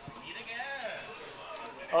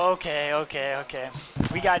 Okay.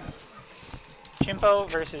 We got Chimpo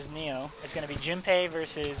versus Neo. It's going to be Junpei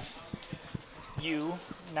versus you.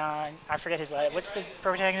 Nah, I forget his last. What's the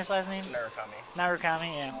protagonist's last name?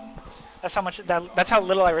 Narukami. Yeah. That's how much. That's how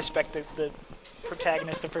little I respect the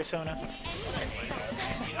protagonist of Persona.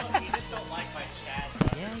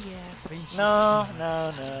 No.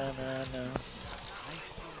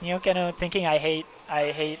 NeoKeno thinking I hate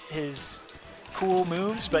his cool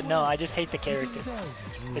moves, but no, I just hate the character.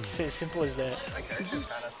 It's as simple as that. My character's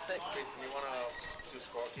kind of sick. Jason, you want to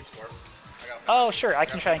keep score? I got Oh, sure, I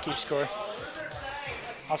can try and keep score.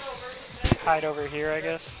 I'll hide over here, I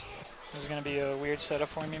guess. This is going to be a weird setup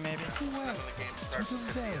for me, maybe.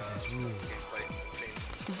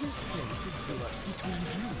 this place exists between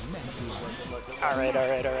dream and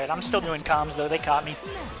reality. Alright. I'm still doing comms, though. They caught me.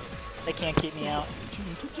 They can't keep me out. To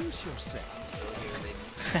introduce yourself. Still here,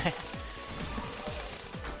 maybe.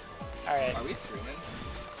 Alright. Are we streaming?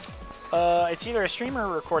 It's either a stream or a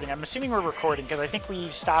recording. I'm assuming we're recording, because I think we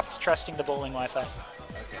stopped trusting the bowling Wi-Fi.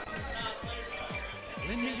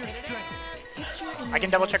 Lend me your strength. I can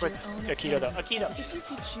double check with Akito, though. Akito, If you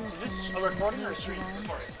could choose is this a someone recording or a that stream? you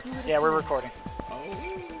want, Yeah, we're recording.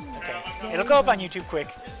 Okay. It'll go up on YouTube quick.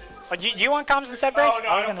 Oh, do you want comms instead, Bryce?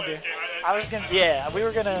 Yeah, we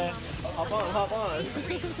were gonna Hop on.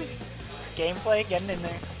 gameplay, getting in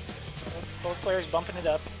there. Both players bumping it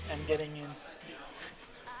up and getting in.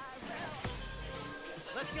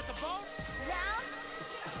 Round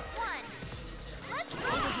one.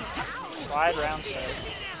 Slide round start.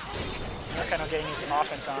 NeoKeno getting his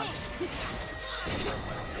offense on.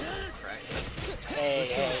 Hey,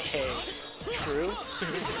 hey, hey. True?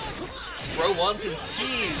 Bro wants his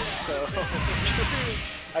cheese. So,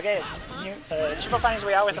 okay, Chippo finding his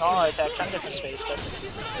way out with an all-out attack, trying to get some space, but...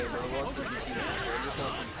 Hey, bro wants his cheese. Bro just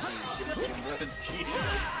wants his cheese. Give him his cheese.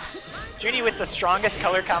 Judy with the strongest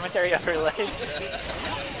color commentary of her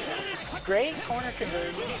life. Great corner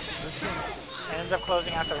conversion. Ends up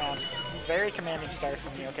closing out the round. Very commanding start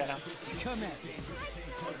from NeoKeno.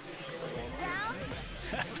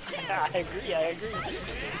 I agree, I agree.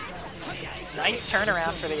 Nice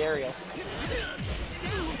turnaround for the aerial.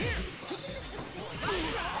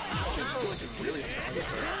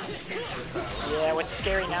 Yeah, what's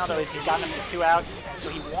scary now though is he's gotten up to 2 outs, so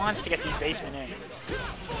he wants to get these basemen in.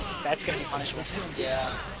 That's going to be punishment.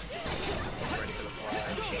 Yeah.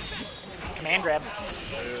 Command grab. Ooh,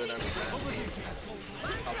 that's nasty.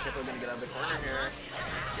 How's Chippo gonna get out of the corner here?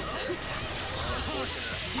 Unfortunate.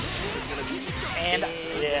 This is gonna be. And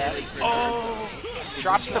yeah. Oh!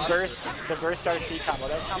 Drops the burst RC combo.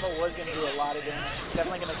 That combo was gonna do a lot of damage.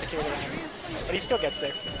 Definitely gonna secure the round. But he still gets there.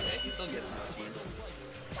 Yeah, he still gets his skis.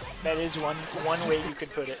 That is one way you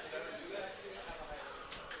could put it.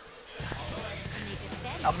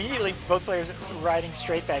 Immediately, both players riding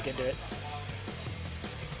straight back into it.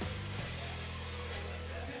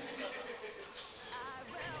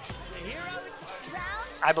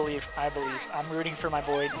 I believe. I'm rooting for my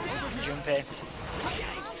boy, Junpei.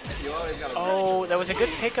 You always gotta Oh, that was a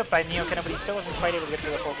good pickup by NeoKeno, but he still wasn't quite able to get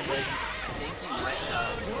to the full conversion. I think he might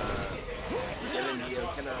have given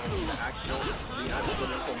NeoKeno the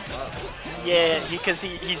accidental buff. Yeah, because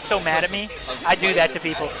he's so mad at me. I do that to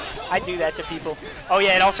people. Oh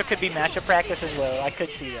yeah, it also could be matchup practice as well. I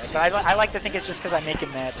could see that. But I like to think it's just because I make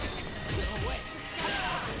him mad.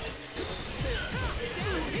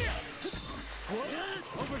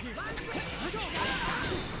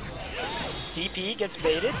 DP gets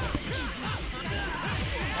baited.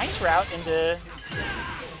 Nice route into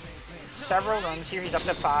several runs here. He's up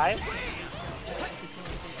to 5.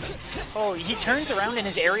 Oh, he turns around and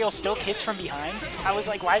his aerial still hits from behind. I was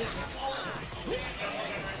like, why does...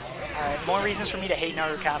 Alright, more reasons for me to hate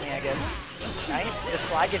Narukami, I guess. Nice. The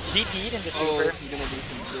slide gets DP'd into super. Oh, this is going to do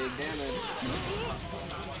some big damage.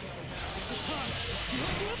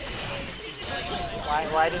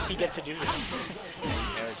 Why does he get to do this?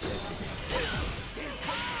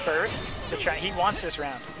 Bursts to try. He wants this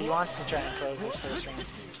round. He wants to try and close this first round.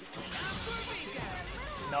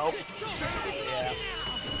 Nope. Yeah.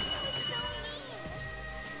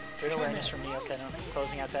 Good awareness from NeoKeno,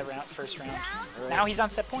 closing out that round, first round. Right. Now he's on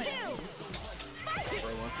set point. He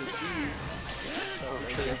wants his cheese. So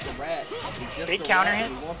he's just a rat. He's just big a counter rat.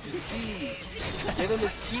 hit. He wants his cheese. Give him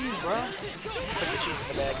his cheese, bro. Put the cheese in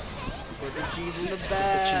the bag. Put the cheese in the bag.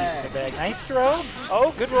 Put the cheese in the bag. Nice throw.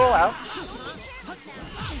 Oh, good roll out.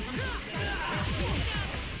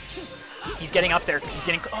 He's getting up there. He's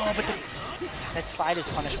getting. Oh, but that slide is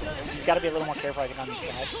punishment. He's got to be a little more careful, I think, on these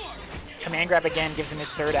slides. Command grab again gives him his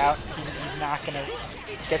 3rd out. He's not going to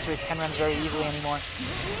get to his 10 runs very easily anymore.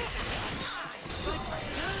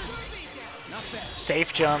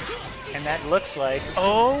 Safe jump. And that looks like...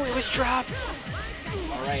 Oh, it was dropped.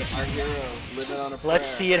 All right, our hero living on a prayer. Let's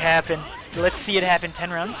see it happen. Let's see it happen. 10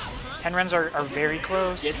 runs. 10 runs are very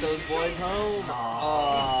close. Get those boys home.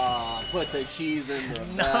 Oh, put the cheese in the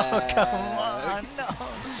no, bag. come on, no.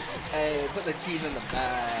 Hey, put the cheese in the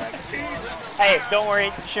bag. Hey, don't worry,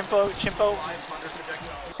 Chimpo,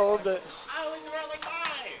 hold the... I was around like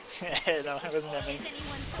 5. No, it wasn't that many.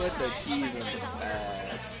 Put the cheese in the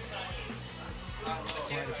bag.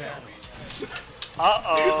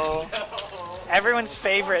 Uh-oh. Everyone's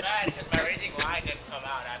favorite. My raging line didn't come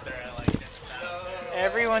out after I did the sound.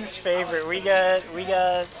 Everyone's favorite. We got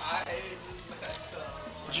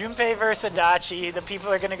Junpei versus Adachi. The people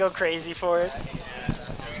are gonna go crazy for it.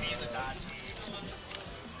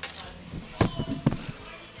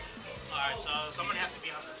 Alright, so someone has to be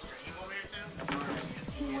on the stream over here too?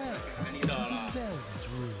 What's going on? Velvet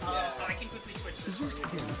Room. I can quickly switch this. This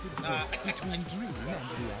place exists between dream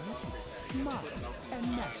and reality, mind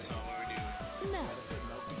and matter. Now,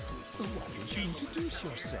 why don't you introduce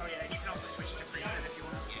yourself? Oh yeah, and you can also switch to preset if you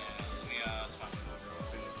want. Yeah, that's fine.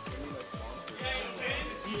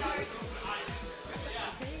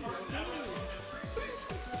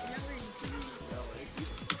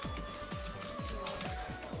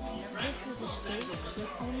 This is a space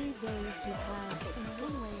that only those who have, in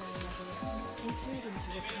one way or another, entered into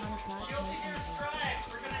a contract no enter.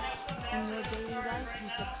 In your daily life, you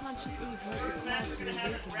subconsciously heard the call to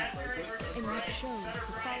awaken, and you chose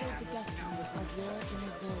to follow the destiny of your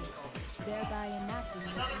inner voice, thereby enacting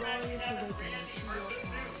a glorious awakening to your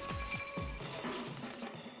call.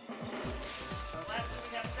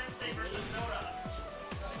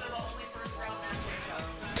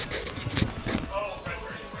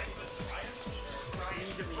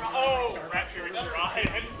 Oh, Rapture and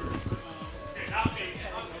Ryan.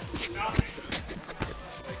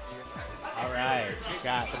 All right, we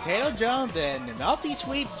got Potato Jones and Melty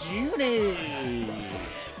Sweet Junie.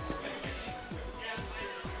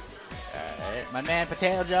 All right, my man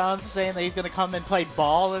Potato Jones is saying that he's gonna come and play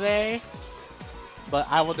ball today, but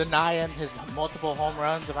I will deny him his multiple home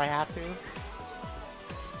runs if I have to. All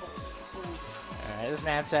right, this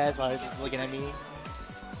man says while he's just looking at me.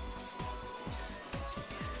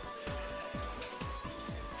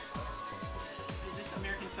 Is this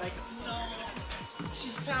American Psycho? No.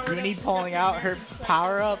 She's powered Junie up. pulling out her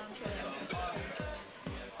power up.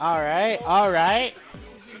 All right, all right.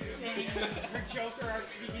 This is insane. Her Joker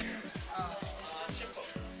arc's beginning.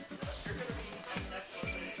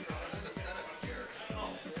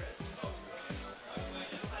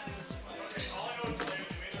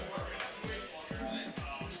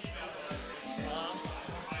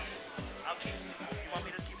 You want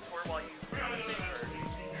me to keep score while you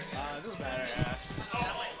It doesn't matter, ass.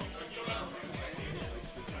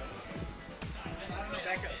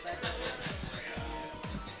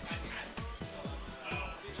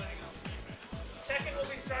 Check-in will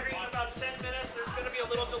be starting in about 10 minutes. There's going to be a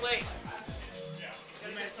little delay.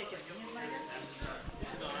 You might have taken Junie's minus?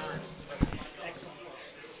 Excellent.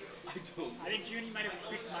 I think Junie might have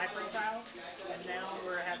picked my profile, and now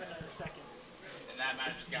we're having a second. And that might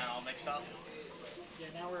have just got all mixed up. Yeah,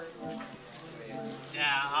 now we're Yeah,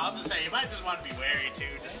 I was gonna say you might just want to be wary too,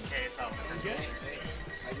 just in case something's good.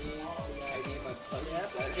 I need my cousin.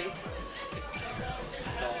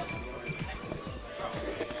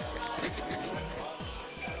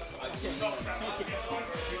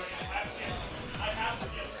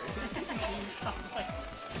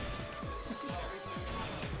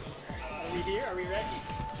 Are we here? Are we ready?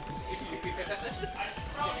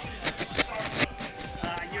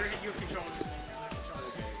 You're controlling this one.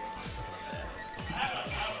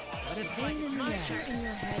 Bring in the air in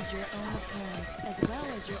your head your own appearance as well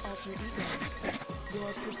as your alter ego,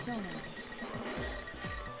 your persona.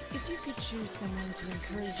 If you could choose someone to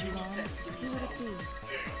encourage you on, who would it be?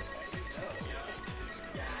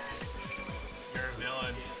 You're a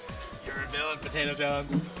villain. You're a villain, Potato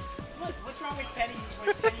Jones. What's wrong with Teddy?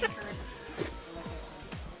 Like Teddy encouragement.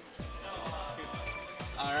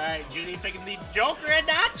 All right, Junie picking the Joker and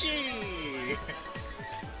Nachi.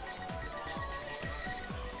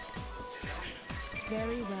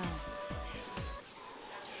 Very well.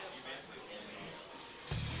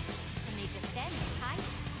 And they defend tight.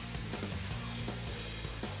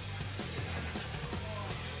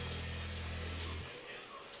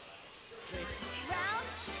 Round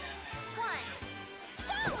one.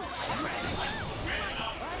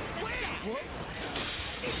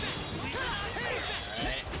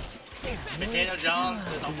 Potato Jones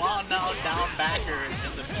is a well-known down backer in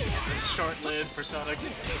the short-lived Persona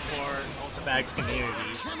 4 Ultimax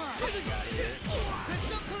community.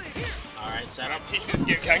 Alright, set up.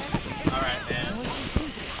 Alright, man.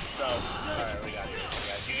 So, alright, we got here. We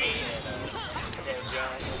got Junie and Potato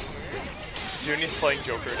Jones. Junie's playing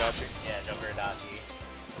Joker Adachi. Yeah, Joker Adachi.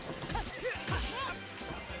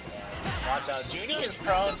 Watch out. Junie is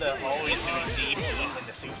prone to always doing DP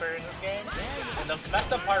into super in this game. And the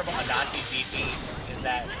messed up part about Adachi's DP is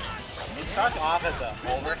that it starts off as an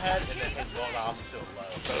overhead and then it goes off into a low.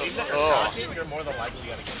 So even if you're dodging, you're more than likely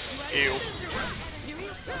gonna get hit. Ew.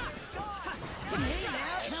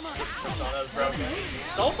 Persona's broken.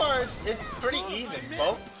 So far, it's pretty even.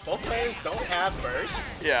 Both players don't have burst.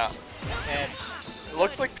 Yeah. And it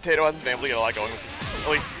looks like Potato hasn't been able to get a lot going with this. At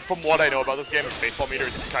least from what I know about this game, his baseball meter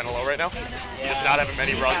is kind of low right now. yeah, He does not have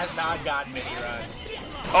many runs. He has not gotten many runs.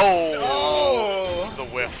 Oh! The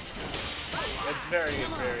whiff. It's very,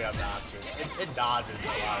 very obnoxious. It dodges a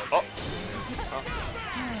lot of things too.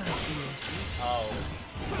 Oh.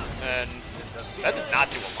 And that did not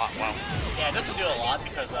do a lot. Wow. Yeah, it doesn't do a lot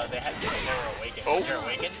because they were awakened. Oh. When you're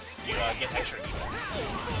awakened, you get extra defense.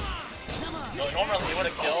 So normally it would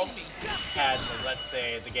have killed had, let's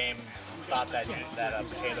say, the game thought that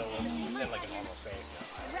Potato was in like a normal state.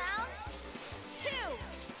 Round two.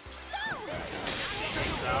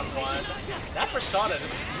 Round one. That Persona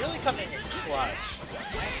is really coming in clutch.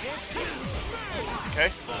 Okay.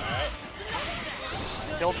 Alright.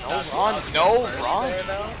 Still no runs. No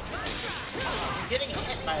runs. Just getting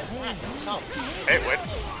hit by that itself. Hey, wait.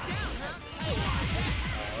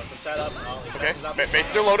 What's the setup? Oh, he Okay, messes up the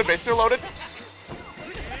bases are loaded, bases are loaded.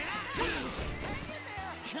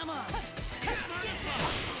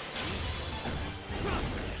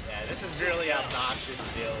 Yeah, this is really obnoxious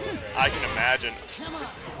to deal with. I can imagine.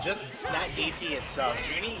 Just that DP itself.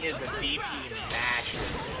 Junie is a DP masher.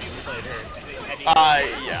 If you played her.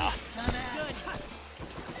 Yeah.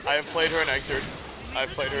 I have played her in Exert. I've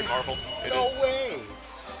played her in Marvel. No way!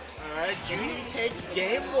 Alright, Junie takes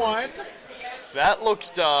game 1. That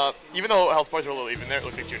looked, even though health bars were a little even there, it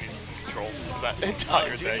looked like Junie's in control of that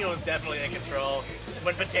entire thing. Junie was definitely in control.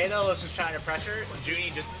 When Potato was just trying to pressure, Junie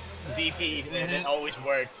just DP'd and it always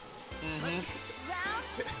worked. Round 1.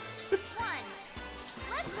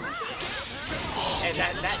 Let's rock. And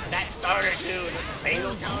that starter too, the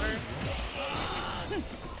fatal counter.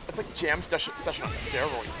 It's like jam session on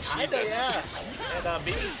steroids. Kinda, yeah. And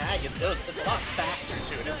BB tag, it's a lot faster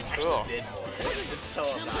too. It actually did more. It's so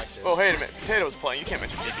obnoxious. Oh, wait a minute. Potato was playing. You can't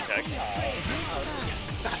mention BB tag. I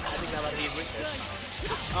think that might be his weakness.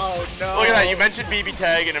 Oh no. Look at that. You mentioned BB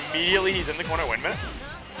tag and immediately he's in the corner. Wait a minute.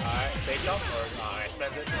 Alright, safe jump. Alright,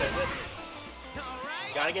 spends it.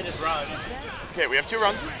 Gotta get his runs. Okay, we have 2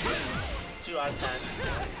 runs. 2 out of 10.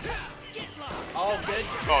 Oh, good.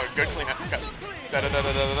 Oh, good clean hit. Okay.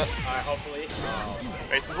 Alright, hopefully.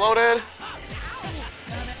 Bases loaded.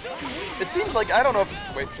 It seems like, I don't know if it's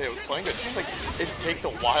the way Potato was playing, but it seems like it takes a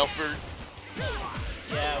while for...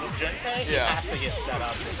 Yeah, with Junpei, he has to get set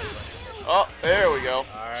up. Oh, there we go.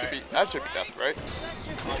 Right. That should be death, right?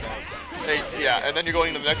 Oh, nice. 8, yeah, and then you're going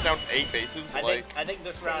into the next round, 8 bases. I think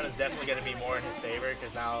this round is definitely going to be more in his favor,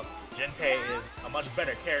 because now Junpei is a much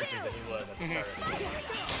better character than he was at the start of the game.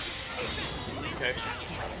 Okay,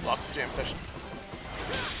 lots of jam session.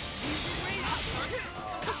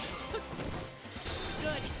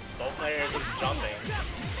 Both players is jumping.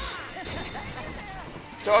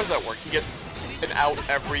 So how does that work? He gets an out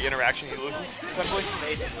every interaction he loses, essentially?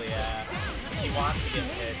 Basically, yeah. He wants to get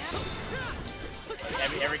hits.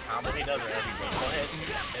 Like every combo he does or every baseball hit,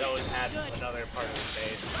 it always adds another part of his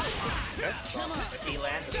base. Okay. So if he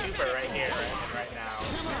lands a super right here and right now,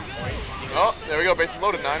 oh, there we go. Bases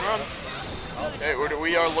loaded. 9 runs. Okay,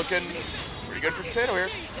 we are looking pretty good for Potato here.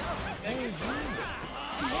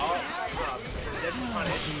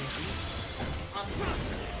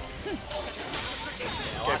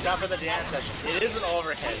 Watch out for the jam session. It is an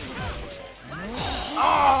overhead.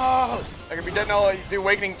 Oh! That could be dead. No, the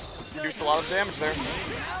Awakening reduced a lot of damage there.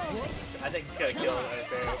 I think he could have killed it right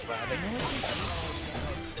there, but I think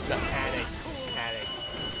panicked.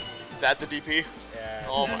 That the DP? Yeah.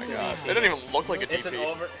 Oh my god. It didn't even look like a DP. It's an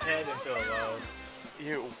overhead into a low.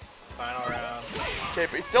 Ew. Final round. Okay,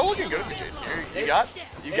 but he's still looking good for Jason here. You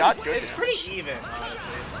got good. It's pretty even,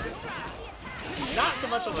 honestly. Not so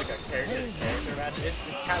much of like a character match.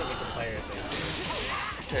 It's kind of like a player thing.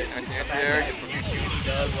 Okay, nice anti-air. He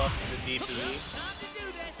does love to just DP.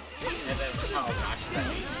 And then just how obnoxious that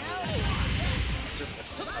DP is. It's just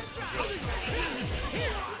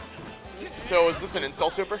So is this an install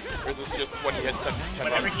super? Or is this just when he hits 10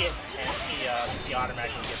 Whenever runs? he hits 10, he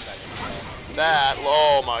automatically gets that install. That,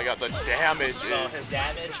 oh my god, the damage So his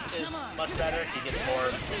damage is much better. He gets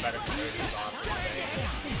more better conversions off his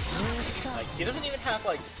things. Like, he doesn't even have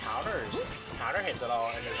like counter hits at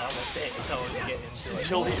all in his normal state until he get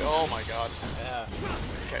into like, oh my god. Yeah.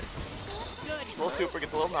 Okay. Little super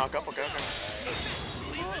gets a little knockup. Okay.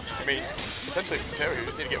 I mean, essentially, Potato, you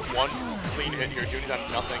just need to get 1 clean hit here. Junie's on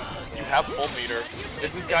nothing. You have full meter.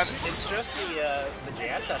 It's just the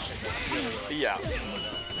jam session that's really like... Yeah.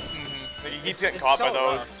 He keeps getting caught by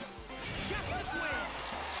those.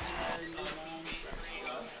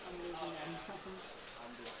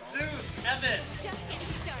 Zeus, Evan.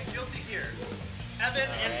 Guilty here. Evan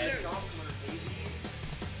and Zeus.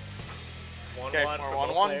 It's 1-1 okay, for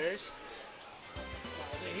both players.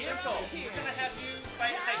 Simple. We're gonna have you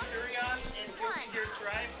fight Hyperion and Guilty Gear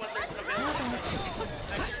Drive when there's available.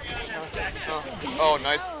 Hyperion has back. Oh,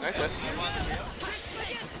 nice hit.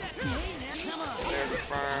 There's a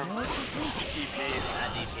firm. DP.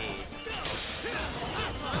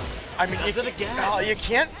 I mean, you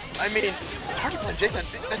can't. I mean, it's hard to play Jason.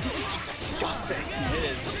 That DP is just disgusting. It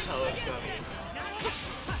is so scummy.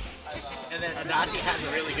 And then Adachi has a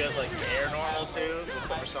really good like air normal too with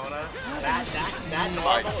the persona. That normal.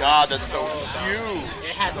 Oh my god, that's so huge.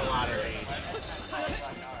 It has a lot of range.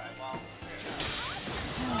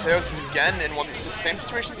 Tails again in one of the same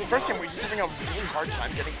situations. The first game we were just having a really hard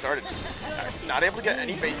time getting started. Not able to get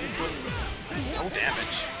any bases, doing no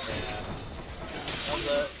damage.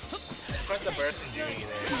 The puts a burst from Judy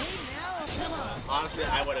there. Honestly,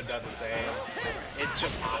 I would have done the same. It's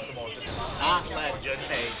just optimal. Just not let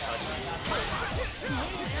Junpei touch you.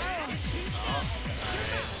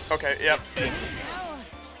 Oh, okay, yep.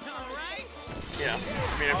 Yeah,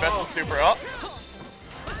 I mean, if Best is super up.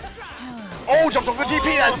 Oh, jumped over the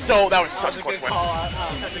DP. That was such a clutch win.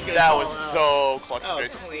 That was so clutch. That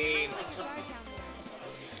was clean.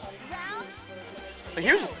 Like,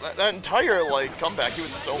 he was that entire like comeback. He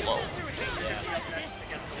was so low.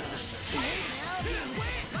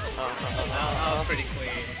 That was pretty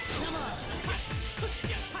clean.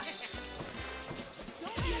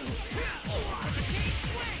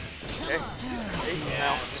 Okay, aces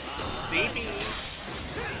now. Just DP.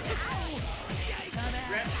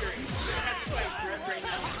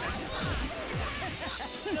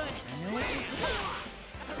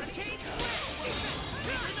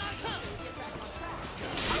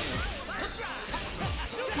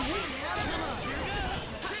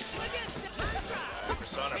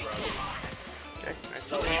 Persona, bro. Okay, nice.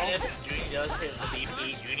 So even if Judy does hit the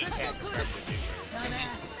DP, Judy can't confirm the super.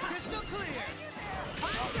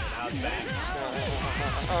 Now it's back.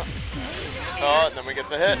 Oh, then we get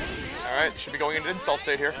the hit. Alright, should be going into install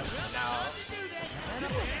state here.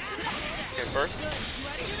 Okay, burst.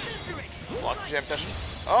 Blocks the jam session.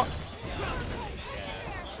 Oh!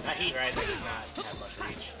 That heat riser does not have much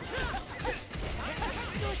reach.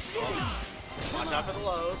 Watch out for the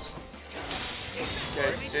lows.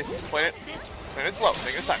 Okay, Jason's playing it. Playing it slow,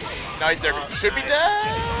 taking his time. Nice there. Should be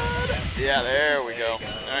dead! Yeah, there we go.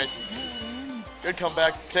 Nice. Good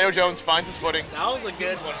comebacks. Potatojones finds his footing. That was a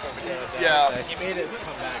good one for Potatojones. Yeah. He made it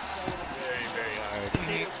come back very, very hard.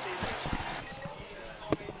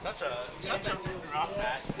 Such a rough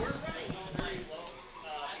match. We're running very low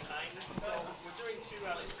behind, so we're doing 2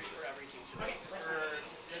 out of 3 for everything tonight. For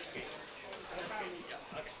this game.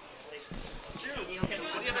 Yeah, okay. True, NeoKeno.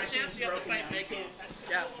 When you have a chance, you have to fight Meg.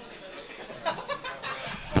 Yeah.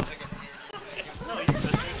 No, you're good. I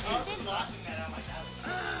was blocking that out like that.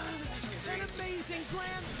 This is an amazing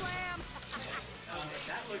Grand Slam!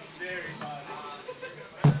 That looks very fun.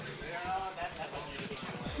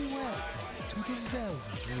 Welcome to the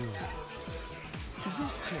Velvet Room.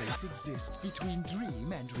 This place exists between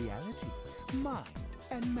dream and reality, mind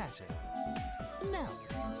and matter. Now,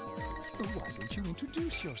 why don't you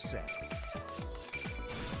introduce yourself?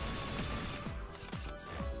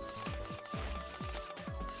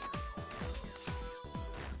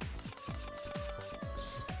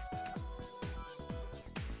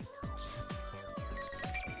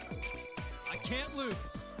 I can't lose.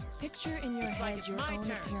 Picture in your head it's your my own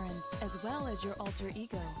turn. appearance as well as your alter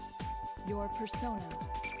ego, your persona.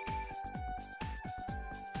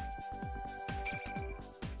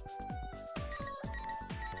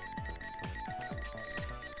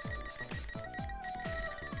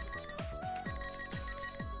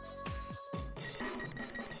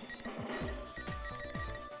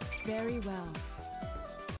 Very well.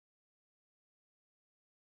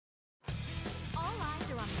 All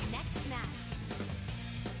eyes are on the next match.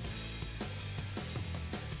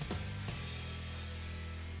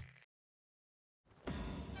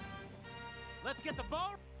 Let's get the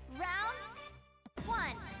ball. Round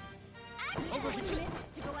 1. Action!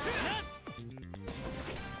 Missed to go out.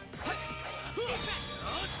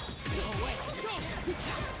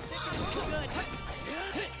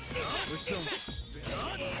 We're so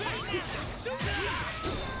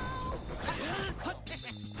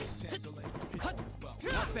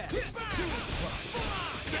not bad.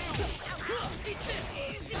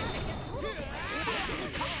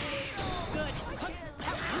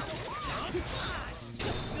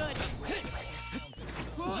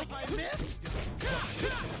 What? I missed?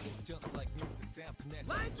 Just like music sounds connected.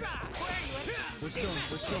 Line drive. We're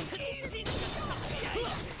so. Easy.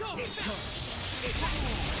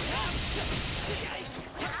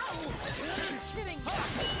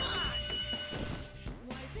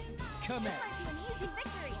 Come in. An easy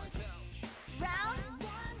victory. Round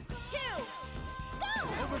 2. Go!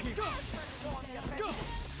 Over here. Go.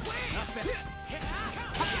 Not bad.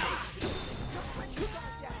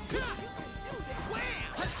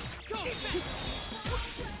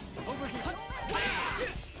 Over here.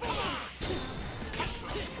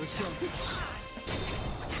 We're so good.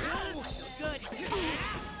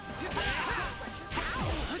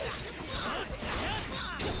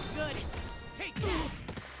 Good. Take that.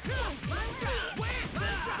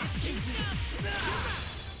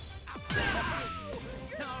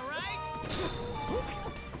 All right.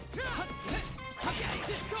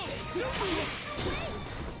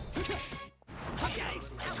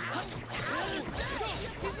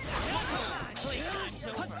 Playtime's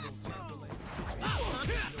over.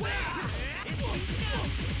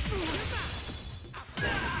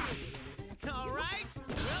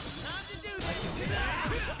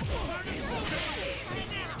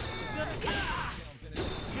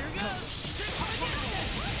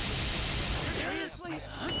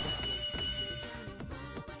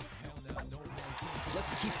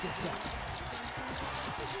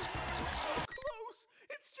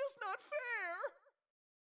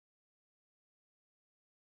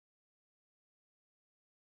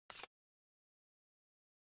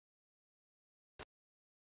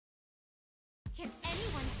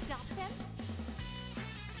 stop them?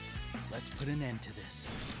 Let's put an end to this.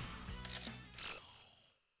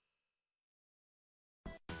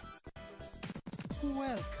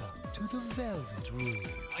 Welcome to the Velvet Room.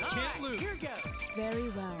 I can't lose. Here goes. Very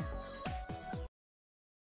well.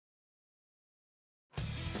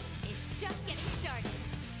 It's just getting started.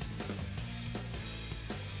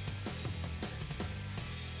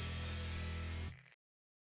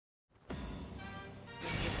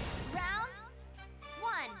 Round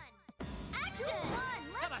 1. Action!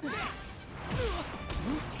 How about this?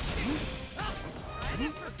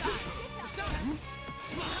 This for size. Persona.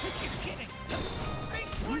 You're kidding. Big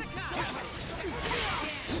Mordecai.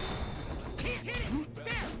 Hit it.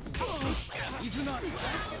 There. Easy not.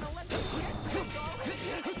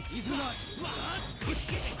 Easy not.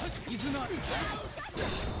 Easy not.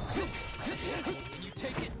 Can you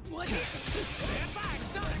take it? What? Stand by.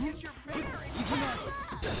 Persona, get your bearings. Easy not.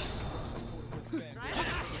 I'm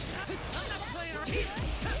not playing around.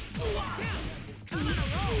 Down. Come on,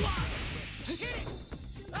 roll. Hit it.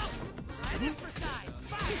 Try this for size.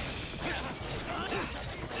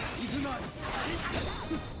 Easy not.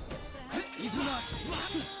 Easy not.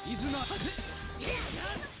 Easy not.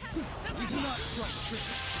 Easy not. Strike trick.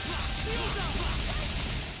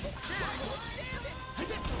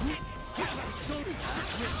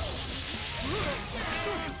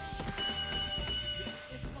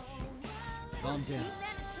 Calm down. You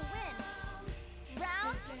managed to win.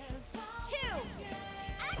 Round 2.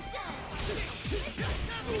 Action!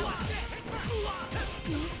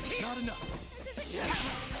 Not enough. This isn't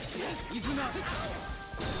Easy not.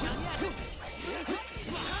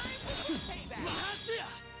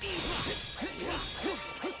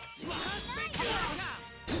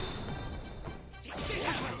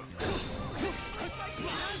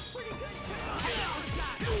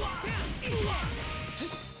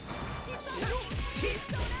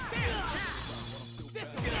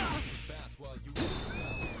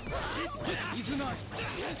 Easy not.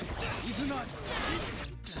 Easy not.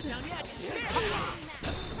 Down yet.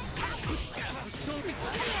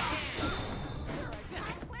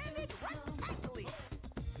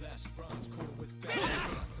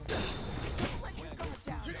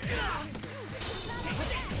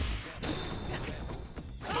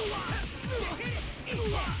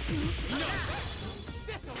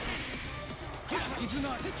 Easy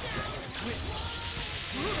not.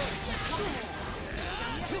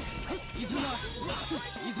 Easy not.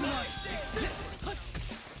 Easy not.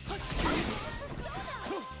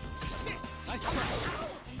 Nice try.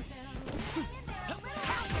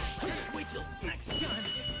 Just wait till next time.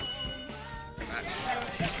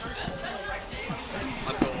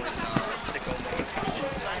 I'm going sicko mode.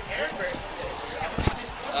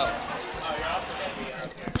 Oh.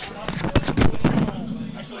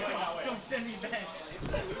 Don't send me back.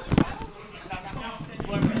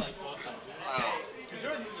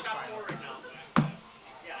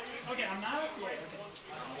 Okay, I'm not up yet.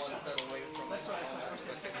 I'm one set away from That's what I thought.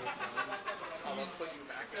 I'm gonna put you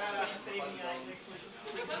back Save me, Isaac, please.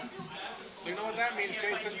 So you know what that means,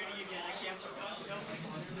 Jason? Judy again. I can't put It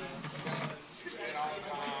all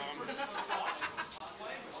comes.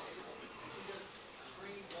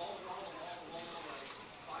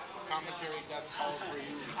 Commentary desk calls for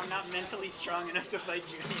you. I'm not mentally strong enough to fight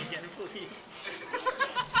Judy again, please.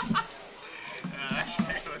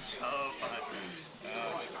 It was so fun.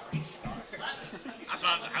 That's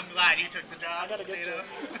why I'm glad you took the job. I gotta get to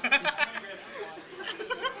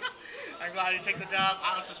I'm glad you took the job.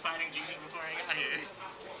 I was just fighting Judy before I got here.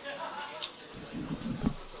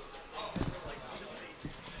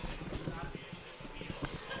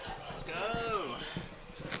 Let's go.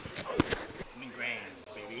 I'm in grains,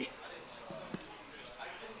 baby.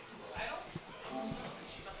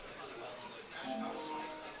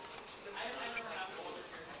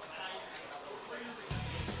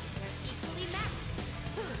 equally matched.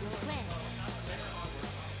 Who will win?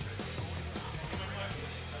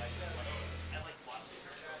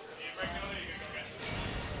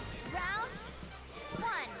 Round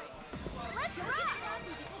 1. Let's rock!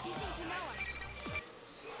 Do you think you know us?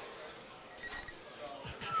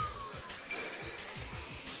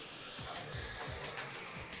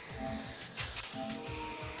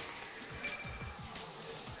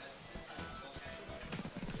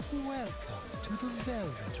 Welcome to the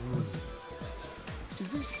Velvet Room.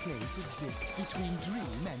 This place exists between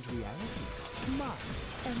dream and reality, mind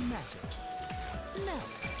and matter. Now,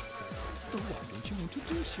 why don't you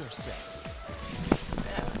introduce yourself?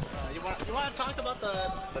 Yeah. You want to talk about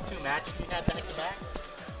the two matches you had back to back?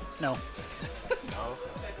 No. No.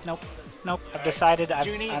 Nope. Nope. I've decided I'm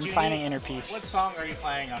Junie, finding inner peace. What song are you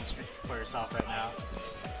playing on for yourself right now?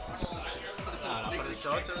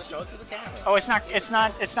 Show it to the camera. Oh, it's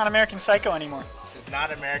not American Psycho anymore. It's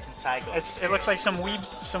not American Psycho. It looks like some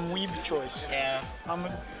weeb choice. Yeah.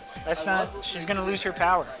 That's not. She's gonna lose her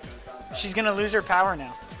power. She's gonna lose her power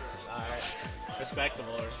now. Alright.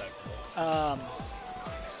 Respectable.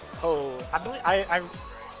 I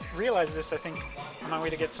realized this. I think on my way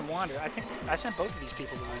to get some water. I think I sent both of these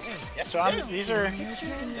people to losers. Yes, so these are.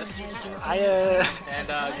 Yes, you did. I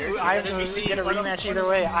have to get a rematch either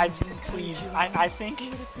way. I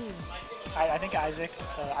think Isaac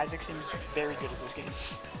seems very good at this game.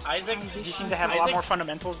 Isaac, he seemed to have a lot more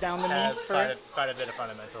fundamentals down than me. Quite a bit of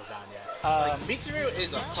fundamentals down, yes. Mitsuru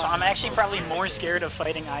is a. So I'm actually probably more scared of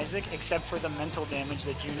fighting Isaac, except for the mental damage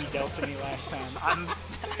that Junie dealt to me last time. I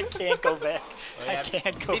can't go back. I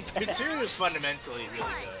can't go back. Mitsuru is fundamentally really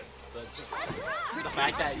good, but just the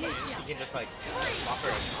fact that you can just like offer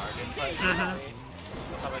a charge input.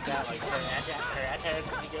 Stuff like that, like her anti is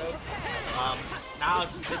pretty good. Now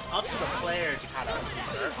it's up to the player to kind of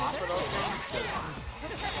convert off of those things, because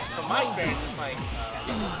from my experience of playing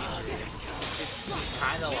Mitsuru, it's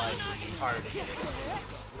kind of like hard to get it.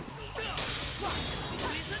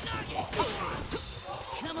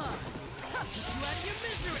 Come on, get you out of your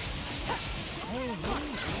misery.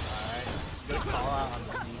 Alright, good call out on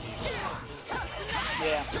some DB.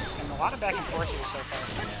 Yeah, and a lot of back and forth here so far.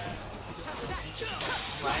 Yeah. It's just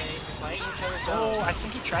playing each other's Oh, I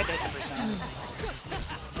think he tried to hit the persona.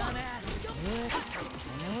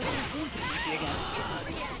 Again.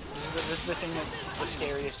 This is the thing that's the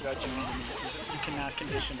scariest about Junie to me, is that you cannot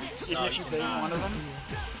condition her. Even if you bait one of them,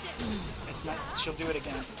 it's not. She'll do it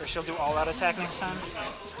again, or she'll do all-out attack next time.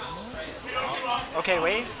 Okay,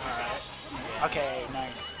 wait. Okay,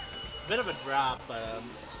 nice. Bit of a drop, but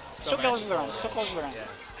still closes the round. Still closes the round. Yeah.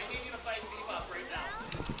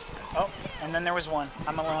 Oh, and then there was one.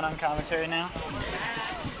 I'm alone on commentary now.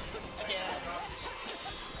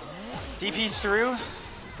 DP's through.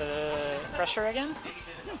 The pressure again.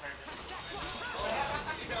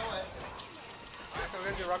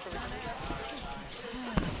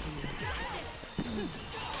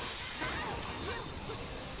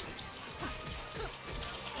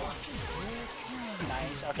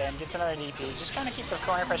 Nice. Okay, and gets another DP. Just trying to keep the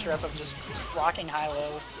corner pressure up of just blocking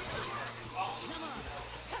high-low.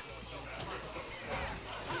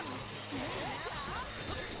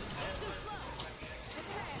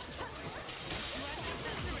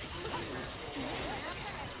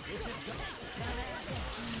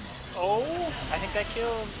 Oh, I think that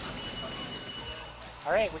kills.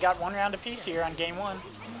 All right, we got one round apiece here on game one.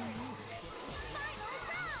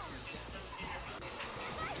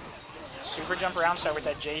 Super jump around start with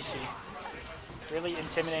that JC. Really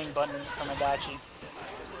intimidating button from Adachi.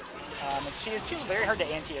 It feels very hard to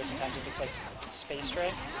anti-air sometimes if it's like space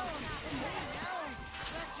strike.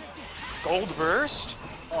 Gold burst?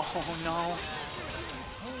 Oh no.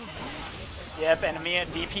 Yep, and Mia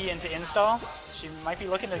DP into install. She might be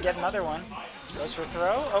looking to get another one. Goes for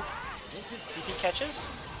throw. Oh, DP catches.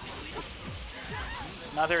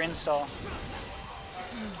 Another install.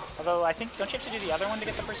 Although I think, don't you have to do the other one to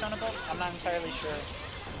get the persona buff? I'm not entirely sure.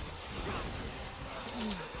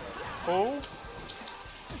 Oh.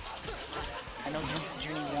 I know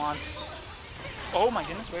Junie wants. Oh my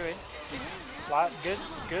goodness! Wait.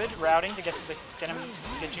 Good routing to get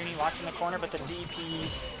Junie locked in the corner, but the DP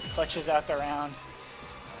clutches out the round.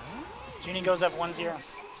 Junie goes up 1-0.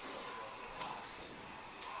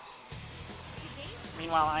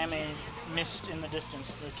 Meanwhile, I am a mist in the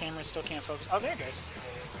distance. The camera still can't focus. Oh, there it goes.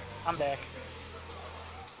 I'm back.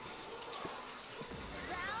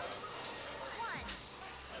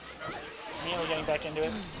 Immediately getting back into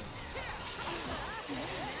it.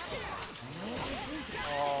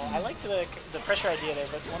 Oh, I liked the pressure idea there,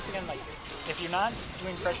 but once again, like, if you're not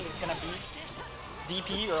doing pressure that's gonna beat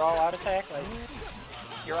DP or all-out attack, like,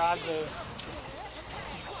 your odds of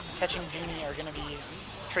catching Junie are gonna be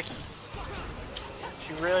tricky.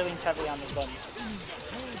 She really leans heavily on those buttons.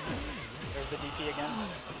 There's the DP again.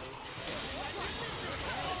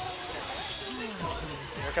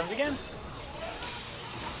 Here it comes again.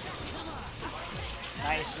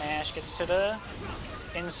 Nice smash, gets to the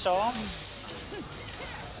install.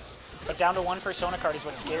 But down to one persona card is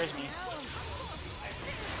what scares me.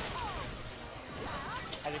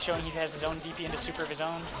 Isaac showing he has his own DP into super of his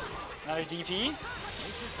own. Another DP.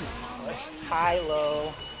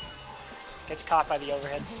 High-low. Gets caught by the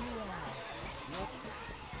overhead.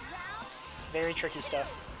 Very tricky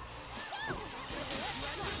stuff.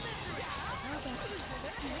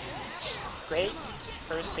 Great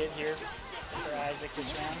first hit here for Isaac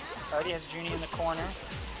this round. Already has Junie in the corner.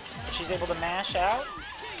 She's able to mash out.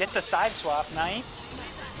 Get the side swap. Nice.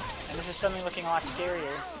 And this is suddenly looking a lot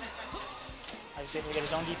scarier. I was able to get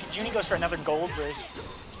his own DP. Junie goes for another gold burst.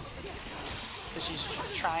 Because she's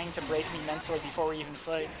trying to break me mentally before we even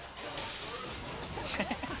fight.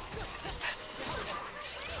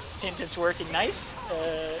 Hint, it's working. Nice.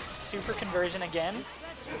 Super conversion again.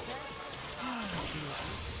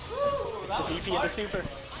 It's the DP into super.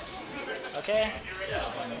 Okay.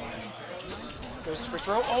 Goes for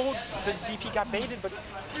throw. Oh, the DP got baited, but I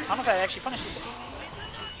don't know if that actually punished it.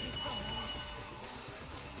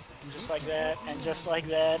 And just like that, and just like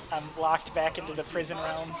that, I'm locked back into the prison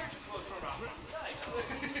realm.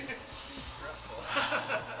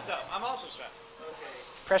 So, I'm also stressed.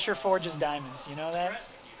 Pressure forges diamonds, you know that?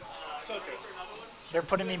 So true. They're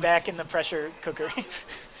putting me back in the pressure cooker.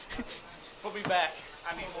 Put me back.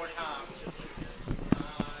 I need more time.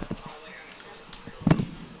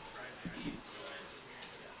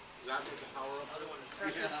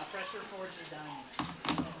 Pressure forges diamonds.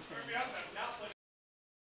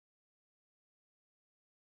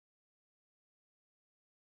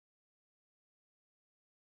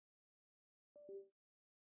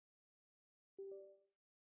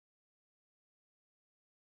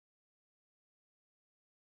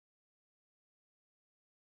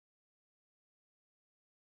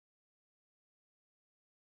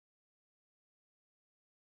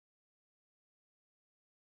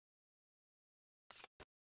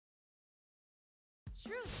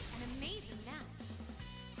 Truly an amazing match.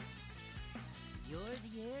 You're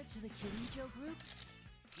the heir to the Kirijo group?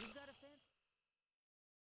 You've got a fancy...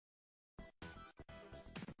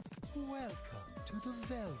 Welcome to the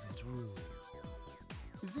Velvet Room.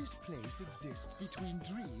 This place exists between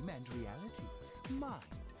dream and reality, mind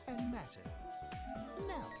and matter.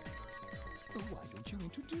 Now, why don't you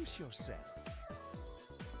introduce yourself?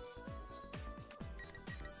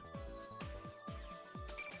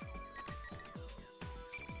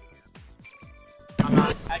 I'm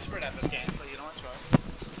not expert at this game, but you know what, try.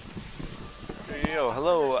 Yo,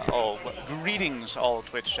 hello, all. Greetings, all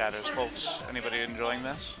Twitch chatters, folks. Anybody enjoying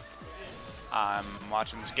this? I'm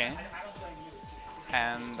watching this game,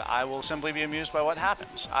 and I will simply be amused by what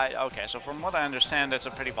happens. Okay, so from what I understand, it's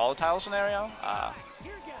a pretty volatile scenario.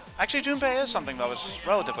 Actually, Junpei is something that was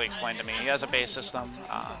relatively explained to me. He has a base system.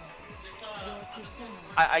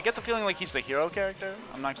 I get the feeling like he's the hero character.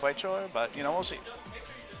 I'm not quite sure, but, you know, we'll see.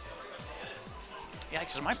 Yeah,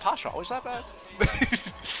 because is my posture always that bad?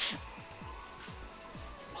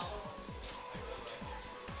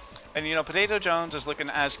 And, you know, potatojones is looking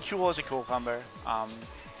as cool as a cucumber.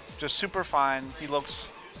 Just super fine. He looks...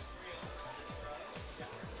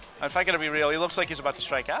 If I gotta be real, he looks like he's about to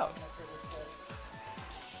strike out.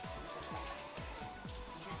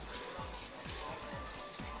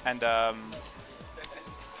 And, yeah.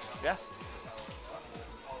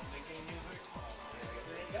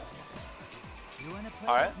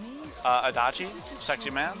 Alright. Adachi, sexy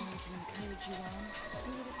man.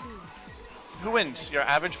 Who wins? Your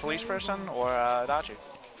average police person or Adachi?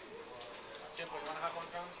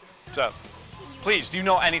 So, please, do you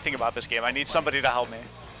know anything about this game? I need somebody to help me.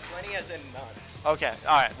 20 as in none. Okay,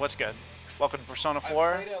 alright, what's good? Welcome to Persona 4.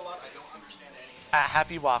 I've played it a lot, I don't understand anything. At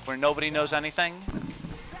Happy Walk, where nobody knows anything.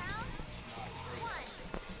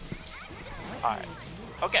 Alright.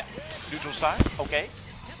 Okay. Neutral start. Okay.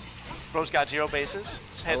 Bro's got 0 bases.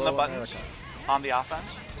 He's hitting the buttons on the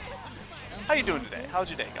offense. How you doing today?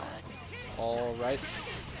 How's your day going? All right.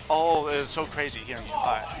 Oh, it's so crazy hearing you.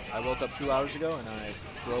 Alright. I woke up 2 hours ago and I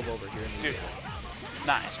drove over here immediately. Dude.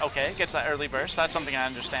 Nice. Okay, gets that early burst. That's something I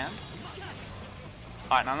understand.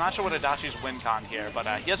 Alright, now I'm not sure what Adachi's win con here, but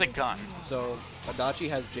he has a gun. So, Adachi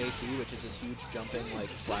has JC, which is this huge jumping, like,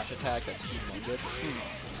 slash attack that's humongous.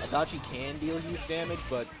 Adachi can deal huge damage,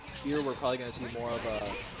 but here we're probably going to see more of a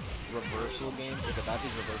reversal game, because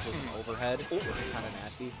Adachi's reversal is an overhead, which is kind of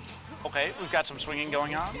nasty. Okay, we've got some swinging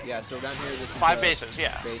going on. Yeah, so down here, this is 5 bases,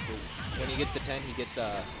 yeah. Bases. When he gets to 10, he gets,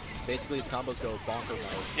 basically his combos go bonker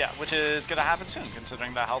mode. Yeah, which is going to happen soon,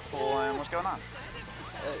 considering the health pool and what's going on.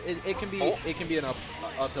 It can be an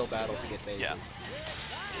uphill battle to get bases. Yeah.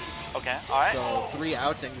 Okay, alright. So 3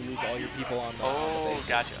 outs and you lose all your people on the bases.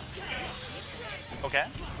 Gotcha. Okay.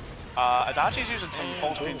 Adachi's using some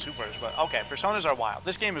full screen supers, but okay, personas are wild.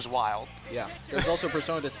 This game is wild. Yeah. There's also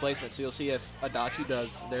persona displacement, so you'll see if Adachi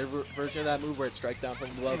does their version of that move where it strikes down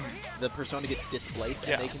from above, the persona gets displaced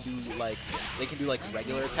and they can do like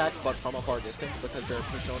regular attacks but from a far distance because their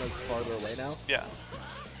persona's farther away now. Yeah.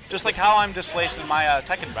 Just like how I'm displaced in my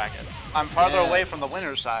Tekken bracket. I'm farther away from the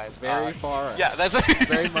winner's side. Very far. Yeah, that's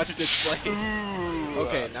very much displaced.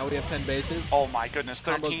 Okay, now we have 10 bases. Oh my goodness,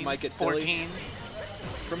 13, combos might get 14.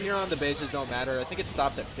 From here on, the bases don't matter. I think it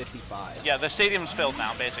stops at 55. Yeah, the stadium's filled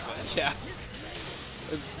now, basically. Yeah.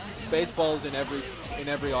 Baseball's in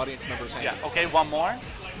every audience member's hands. Yeah, okay, one more.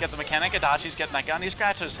 Get the mechanic. Adachi's getting that gun. He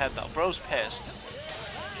scratches his head, though. Bro's pissed.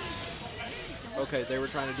 Okay, they were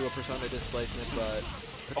trying to do a Persona displacement, but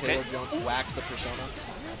potatojones whacked the Persona.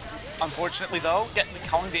 Unfortunately, though,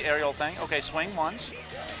 calling the aerial thing. Okay, swing once.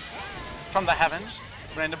 From the heavens.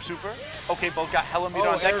 Random super. Okay, both got hella meter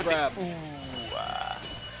on deck. Air grab. Ooh,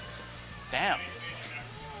 damn.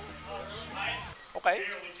 Okay.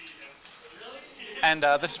 And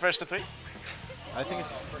this is first to 3? I think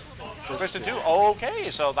it's first to 2. Okay,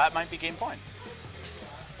 so that might be game point.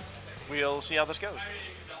 We'll see how this goes.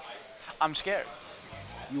 I'm scared.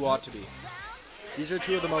 You ought to be. These are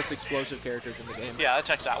two of the most explosive characters in the game. Yeah, that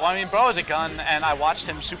checks out. Well, I mean, Bro is a gun, and I watched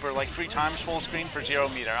him super like 3 times full screen for 0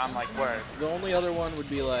 meter. I'm like, word. The only other one would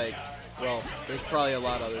be like, well, there's probably a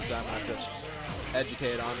lot others I'm not just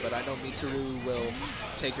educated on, but I know Mitsuru will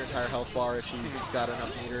take your entire health bar if she's got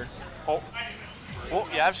enough meter. Oh,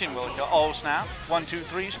 yeah, I've seen Willie kill. Oh, snap. 1, 2,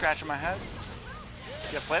 3, scratching my head.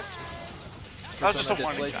 Get flipped. That was just a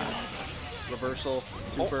warning shot. Reversal,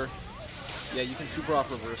 super. Yeah, you can super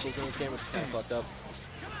off reversals in this game, which is kind of fucked up.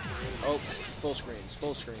 Oh, full screens,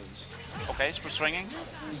 full screens. Okay, so we're swinging.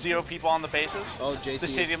 0 people on the bases. Oh,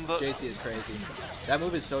 JC is crazy. That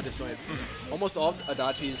move is so disjointed. Almost all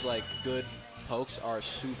Adachi's like good pokes are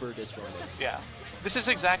super disjointed. Yeah. This is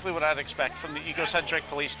exactly what I'd expect from the egocentric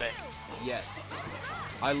police state. Yes.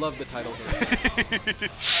 I love the titles in this game.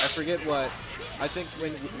 I forget what. I think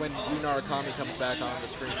when Yunarakami comes back on the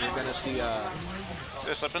screen, you're gonna see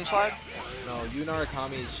the slip and slide? No,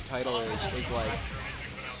 Yunarakami's title is like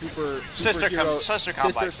Sister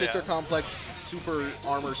Complex Super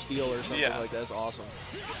Armor Steel or something like that. That's awesome.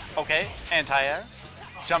 Okay, anti-air.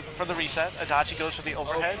 Jump for the reset. Adachi goes for the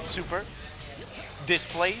overhead. Super.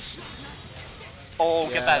 Displaced. Oh,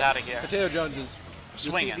 yeah. Get that out of here. potatojones is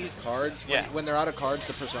swinging. See these cards, when they're out of cards,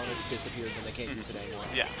 the Persona disappears and they can't use it anymore.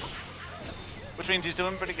 Yeah. Which means he's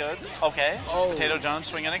doing pretty good. Okay. potatojones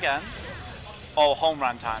swinging again. Oh, home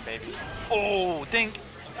run time, baby. Oh, dink.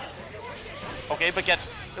 Okay, but gets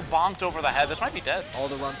bonked over the head. This might be dead. All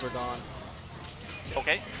the runs are gone.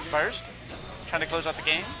 Okay, first. Trying to close out the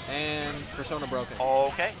game. And Persona broken.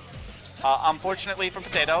 Okay. Unfortunately for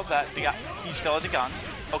Potato, he still has a gun.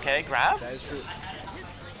 Okay, grab. That is true.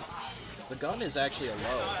 The gun is actually a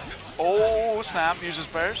low. Oh, snap. Uses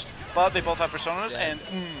burst. But they both have Personas and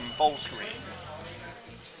full screen.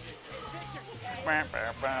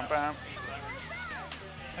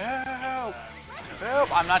 Help! Help!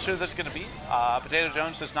 I'm not sure that's going to be.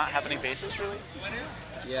 potatojones does not have any bases, really.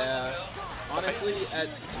 Yeah. Honestly,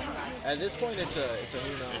 at this point, it's a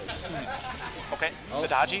who knows. Okay.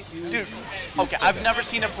 Adachi. Dude. Okay, I've never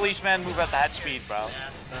seen a policeman move at that speed, bro.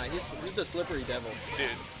 Nah, he's a slippery devil.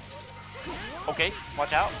 Dude. Okay,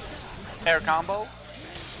 watch out. Air combo.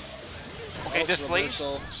 Okay, displaced.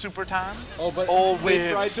 Super time. Oh, but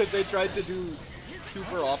they tried to do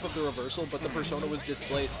super off of the reversal, but the Persona was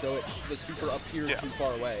displaced, so the super appeared too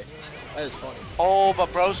far away. That is funny. Oh,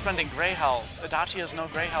 but Bro's spending gray health. Adachi has no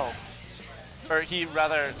gray health. Or he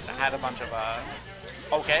rather had a bunch of,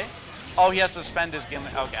 okay. Oh, he has to spend his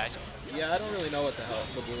gimmick. Oh, guys. Yeah, I don't really know what the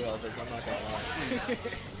blue health is, I'm not gonna lie.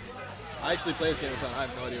 I actually play this game a ton. I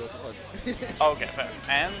have no idea what the fuck. Okay, fair.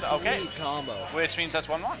 And, okay. Sweet combo. Which means that's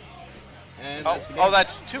 1-1. And that's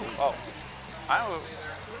 2. Oh. Oh.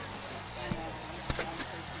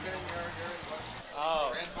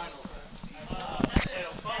 Grand finals.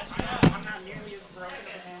 I'm not nearly as broken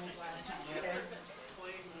as last time.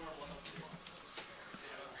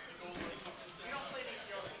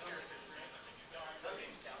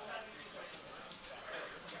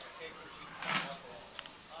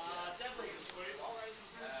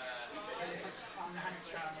 I'm not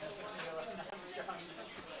strong. I'm not strong.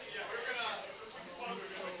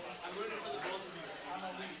 I'm rooting for the both of you. I'm a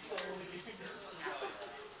lead soul.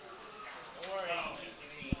 Don't worry.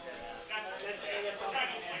 Let's say that's all I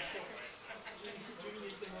can ask for. Jimmy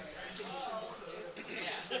is the most unconditional player.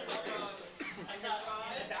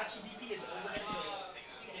 Adachi DP is overhead low.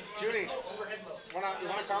 Judy, overhead low. you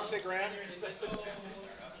wanna commentate Grand?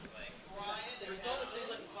 Persona seems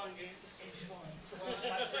like a fun game. It's fun.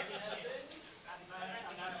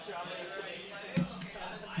 I'm not strong.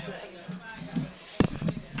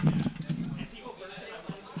 And people bursting my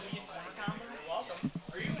combo. You're welcome.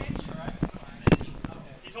 Are you in?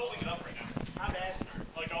 He's holding it up right now. Not bad.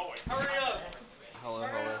 Like always. Hurry up. Hello. No,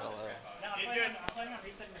 I'm planning on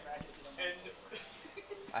resetting the bracket.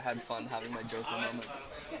 I had fun having my Joker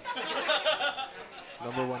moments.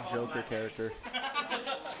 #1 Joker character.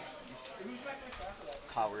 Who's my first after that?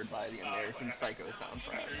 powered by the American Psycho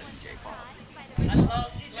soundtrack and J-pop. I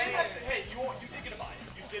love hey, you did get a buy.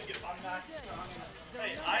 You did get a buy. I'm not strong enough.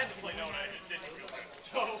 Hey, I had to play Nona and it didn't feel good.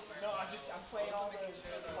 So, no, I'm playing all the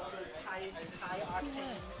high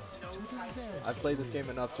octane. I've played this game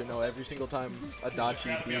enough to know every single time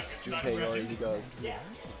Adachi beats Junpei Yori, he goes,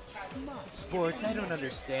 "Sports, I don't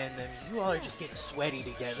understand them. You all are just getting sweaty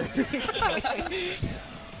together."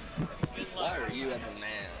 Why are you as a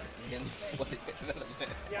man getting sweaty as a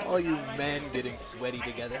man? All you men getting sweaty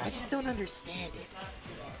together. I just don't understand it.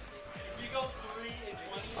 You go 3 and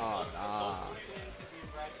 1. Oh, nah.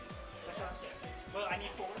 That's what I'm saying. Well, I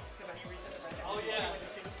need 4 because I need to reset it right now. Oh, yeah. 2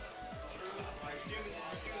 and 2.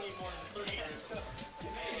 You need more than 3.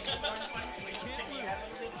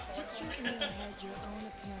 Picture in your head your own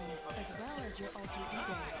appearance as well as your alter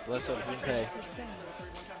ego. Bless up, Junpei.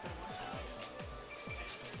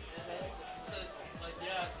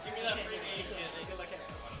 Give me that free game.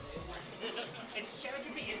 It's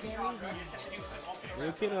ChatGPT is stronger. You just have to do some alternate.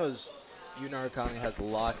 NeoKeno's Yunarakami has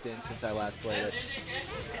locked in since I last played it.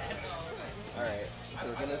 Alright, so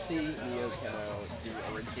we're gonna see NeoKeno do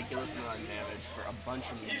a ridiculous amount of damage for a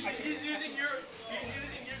bunch of He's using your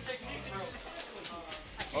technique.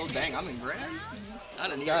 Oh dang, I'm in grands? I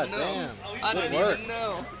didn't God even know. damn. I Good didn't work. even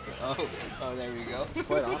know. Oh, there we go.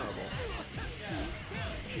 Quite honorable.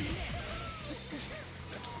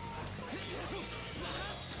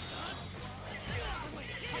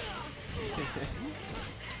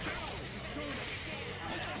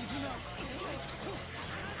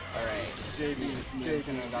 Alright,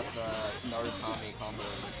 NeoKeno got the Narukami combo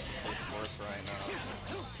in force right now.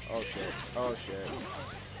 Oh shit. Oh shit.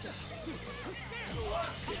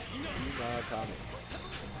 Yunarakami.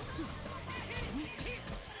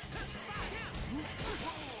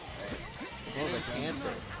 Oh, the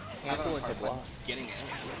cancel. Cancel into block. Getting it.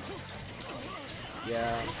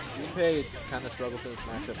 Yeah, Junpei kind of struggles in this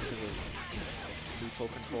matchup because of neutral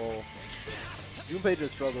control. Junpei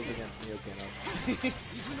just struggles against NeoKeno.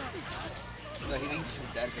 No, he's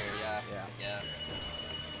just dead here, yeah. Yeah.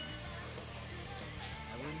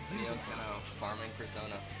 NeoKeno farming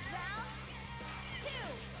Persona.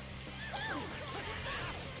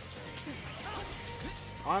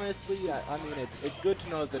 Honestly, I mean, it's good to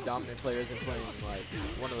know that the dominant player isn't playing, like,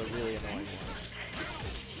 one of the really annoying ones.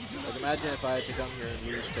 Like, imagine if I had to come here and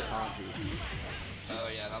lose to Kanji. Oh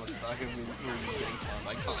yeah, that would suck if we were just getting farmed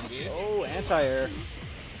by Kanji. Oh, anti-air.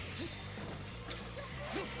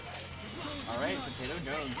 Alright,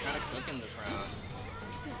 potatojones kind of cooking this round.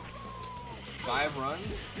 5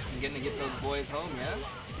 runs, I'm getting to get those boys home, yeah?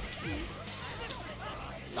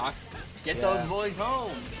 Doc, get those boys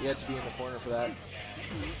home! You have to be in the corner for that.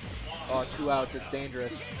 Oh, 2 outs, it's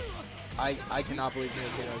dangerous. I cannot believe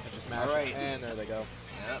NeoKeno isn't just smashing. Alright. And there they go.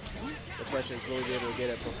 Yep. The question is, will he be able to get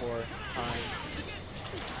it before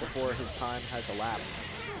his time has elapsed?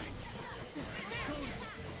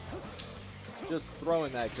 Just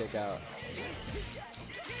throwing that kick out.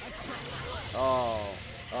 Oh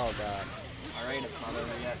god. Alright, it's not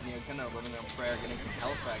over yet. NeoKeno living on prayer, getting some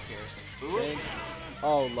health back here. Ooh. Dang.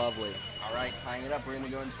 Oh, lovely. Alright, tying it up. We're going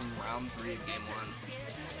to go into round 3 of game 1.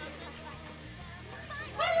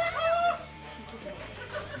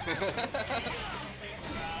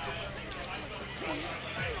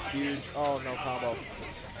 Huge. Oh, no combo.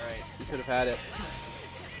 Alright. He could have had it.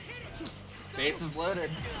 Base is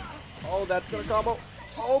loaded. Oh, that's going to combo.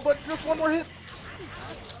 Oh, but just one more hit.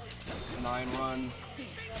 9 runs.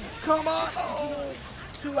 Come on. Oh,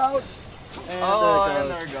 2 outs. And oh, there it and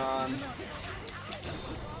goes. they're gone.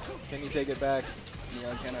 Can you take it back?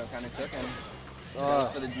 NeoKeno kind of cooking. Goes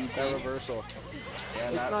for the DP. That reversal.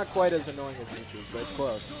 Yeah, it's not quite as annoying as Michu's, but it's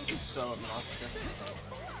close. It's so obnoxious.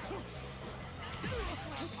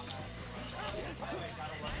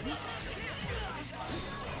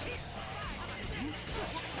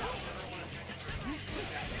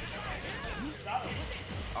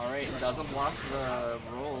 Alright, doesn't block the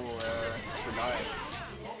roll the dive.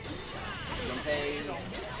 Junpei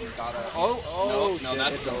got a. Oh, no,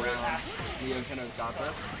 that's the round. NeoKeno's got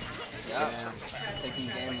this. Yeah, taking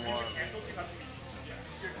game 1.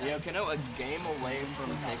 NeoKeno a game away from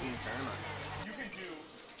taking tournament.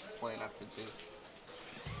 It's playing up to 2.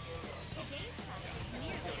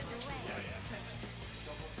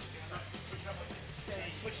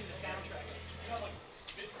 Switching the soundtrack.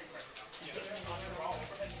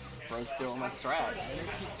 Bro's still in my strats.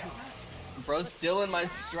 Bro's still in my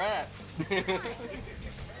strats.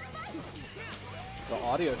 The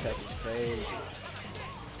audio tech is crazy.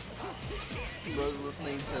 Bro's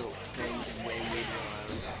listening to things way weirder than I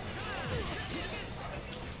was listening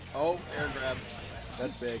to. Oh, air grab.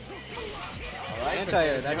 That's big. Alright,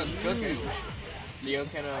 Anti-air, that's Jones huge. cooking.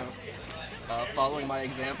 NeoKeno following my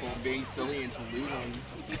example, being silly into losing.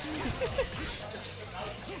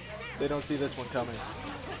 They don't see this one coming.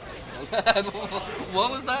 What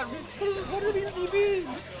was that? What are these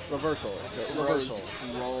DBs? Reversal.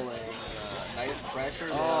 Reversal. Rolling. Nice pressure.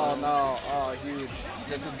 Oh down. no. Oh, huge.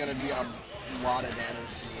 This is going to be a lot of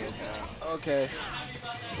damage to NeoKeno. Okay.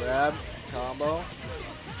 Grab. Combo.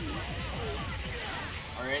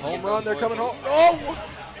 Alright, Home run. They're coming home. Oh!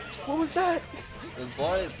 What was that? Those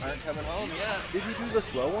boys aren't coming home yet. Did you do the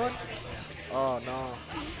slow one? Oh no.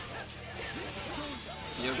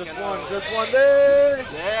 Just one there.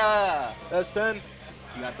 Yeah. That's 10.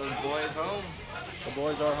 You got those boys home. The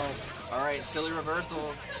boys are home. All right, silly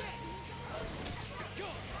reversal.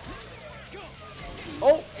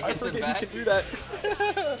 Oh, It I hits it forget back. you can do that.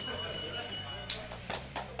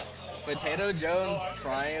 Potato Jones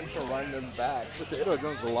trying to run this back. Potato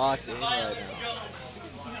Jones locked in right now.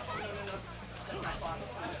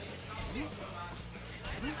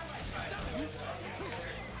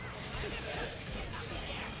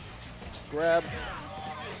 Grab.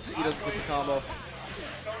 He doesn't get the combo.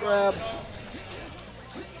 Grab.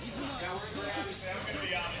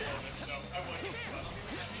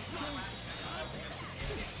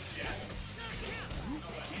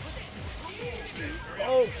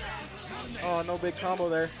 Oh! Oh, no big combo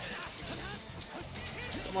there.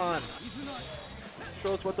 Come on.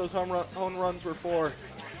 Show us what those home runs were for.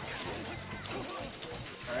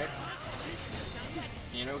 Alright.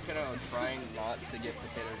 NeoKeno trying not to get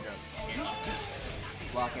Potato Jones.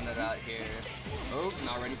 Blocking it out here. Oh,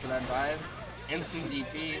 not ready for that dive. Instant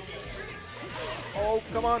DP. Oh,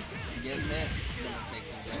 come on. Gets hit. Gonna take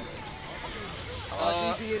some damage.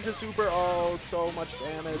 DP into super. Oh, so much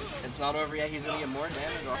damage. It's not over yet. He's gonna get more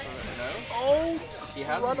damage off of it. No? Oh! He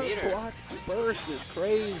has the Run meter. block burst is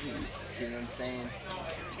crazy. He's insane.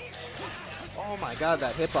 Oh my god,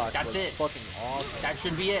 that hitbox That's was it. fucking awesome. That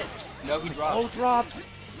should be it. No, he drops. Oh, drop.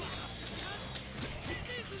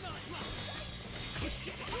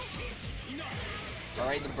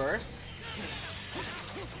 Alright, the burst.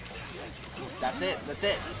 That's it. That's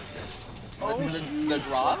it. Oh, the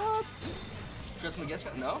drop. Tris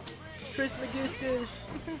McGiskish? No? Tris McGiskish.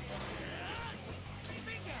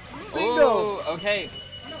 Bingo! Oh, okay.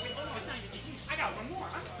 I got one more.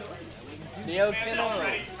 I'm still in.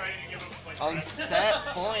 NeoKeno on set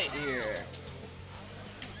point here.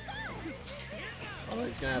 Oh,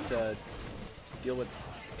 he's gonna have to deal with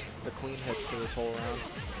the clean hits for this whole round.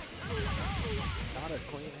 Not a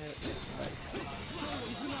clean hit. It's like...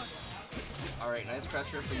 Alright, nice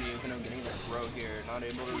pressure from NeoKeno getting the throw here. Not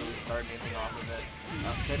able to really start anything off of it.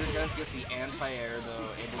 Potato Jones gets the anti-air though,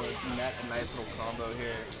 able to net a nice little combo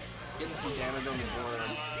here. Getting some damage on the board.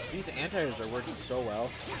 These anti-airs are working so well.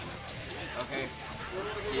 Okay.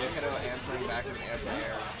 NeoKeno answering back with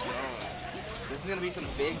anti-air. This is going to be some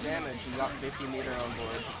big damage. He's got 50 meter on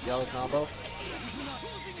board. Yellow combo.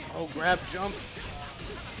 Oh, grab, jump.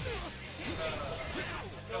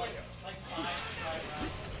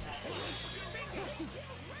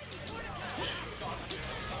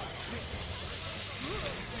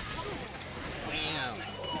 Bam.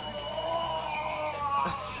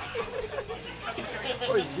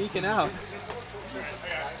 Oh, he's geeking out.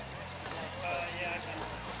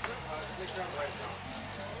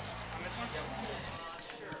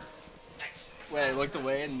 Wait, I looked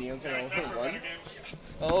away and NeoKeno won?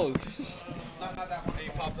 Oh. Not that one. Hey,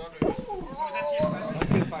 you popped on What was that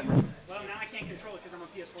PS5 version? Well, now I can't control it because I'm a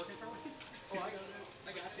PS4 controller. Oh,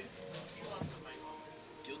 I got it.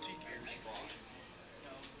 Guilty Gear Strive.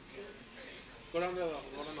 Go down to the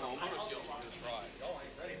home.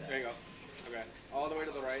 There you go. Okay. All the way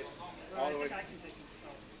to the right. All the way. I can take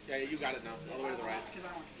control. Yeah, you got it now. All the way to the right. Because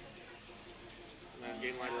I want to.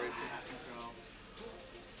 Game library.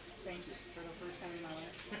 Thank you for the first time in my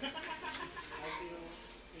life. I feel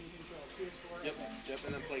in control. PS4. Yep. Yep.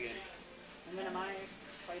 And then play game. And then am I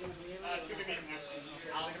fighting with you? It's going to be a mix.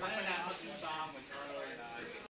 I'll find out if Sam, Maternal, and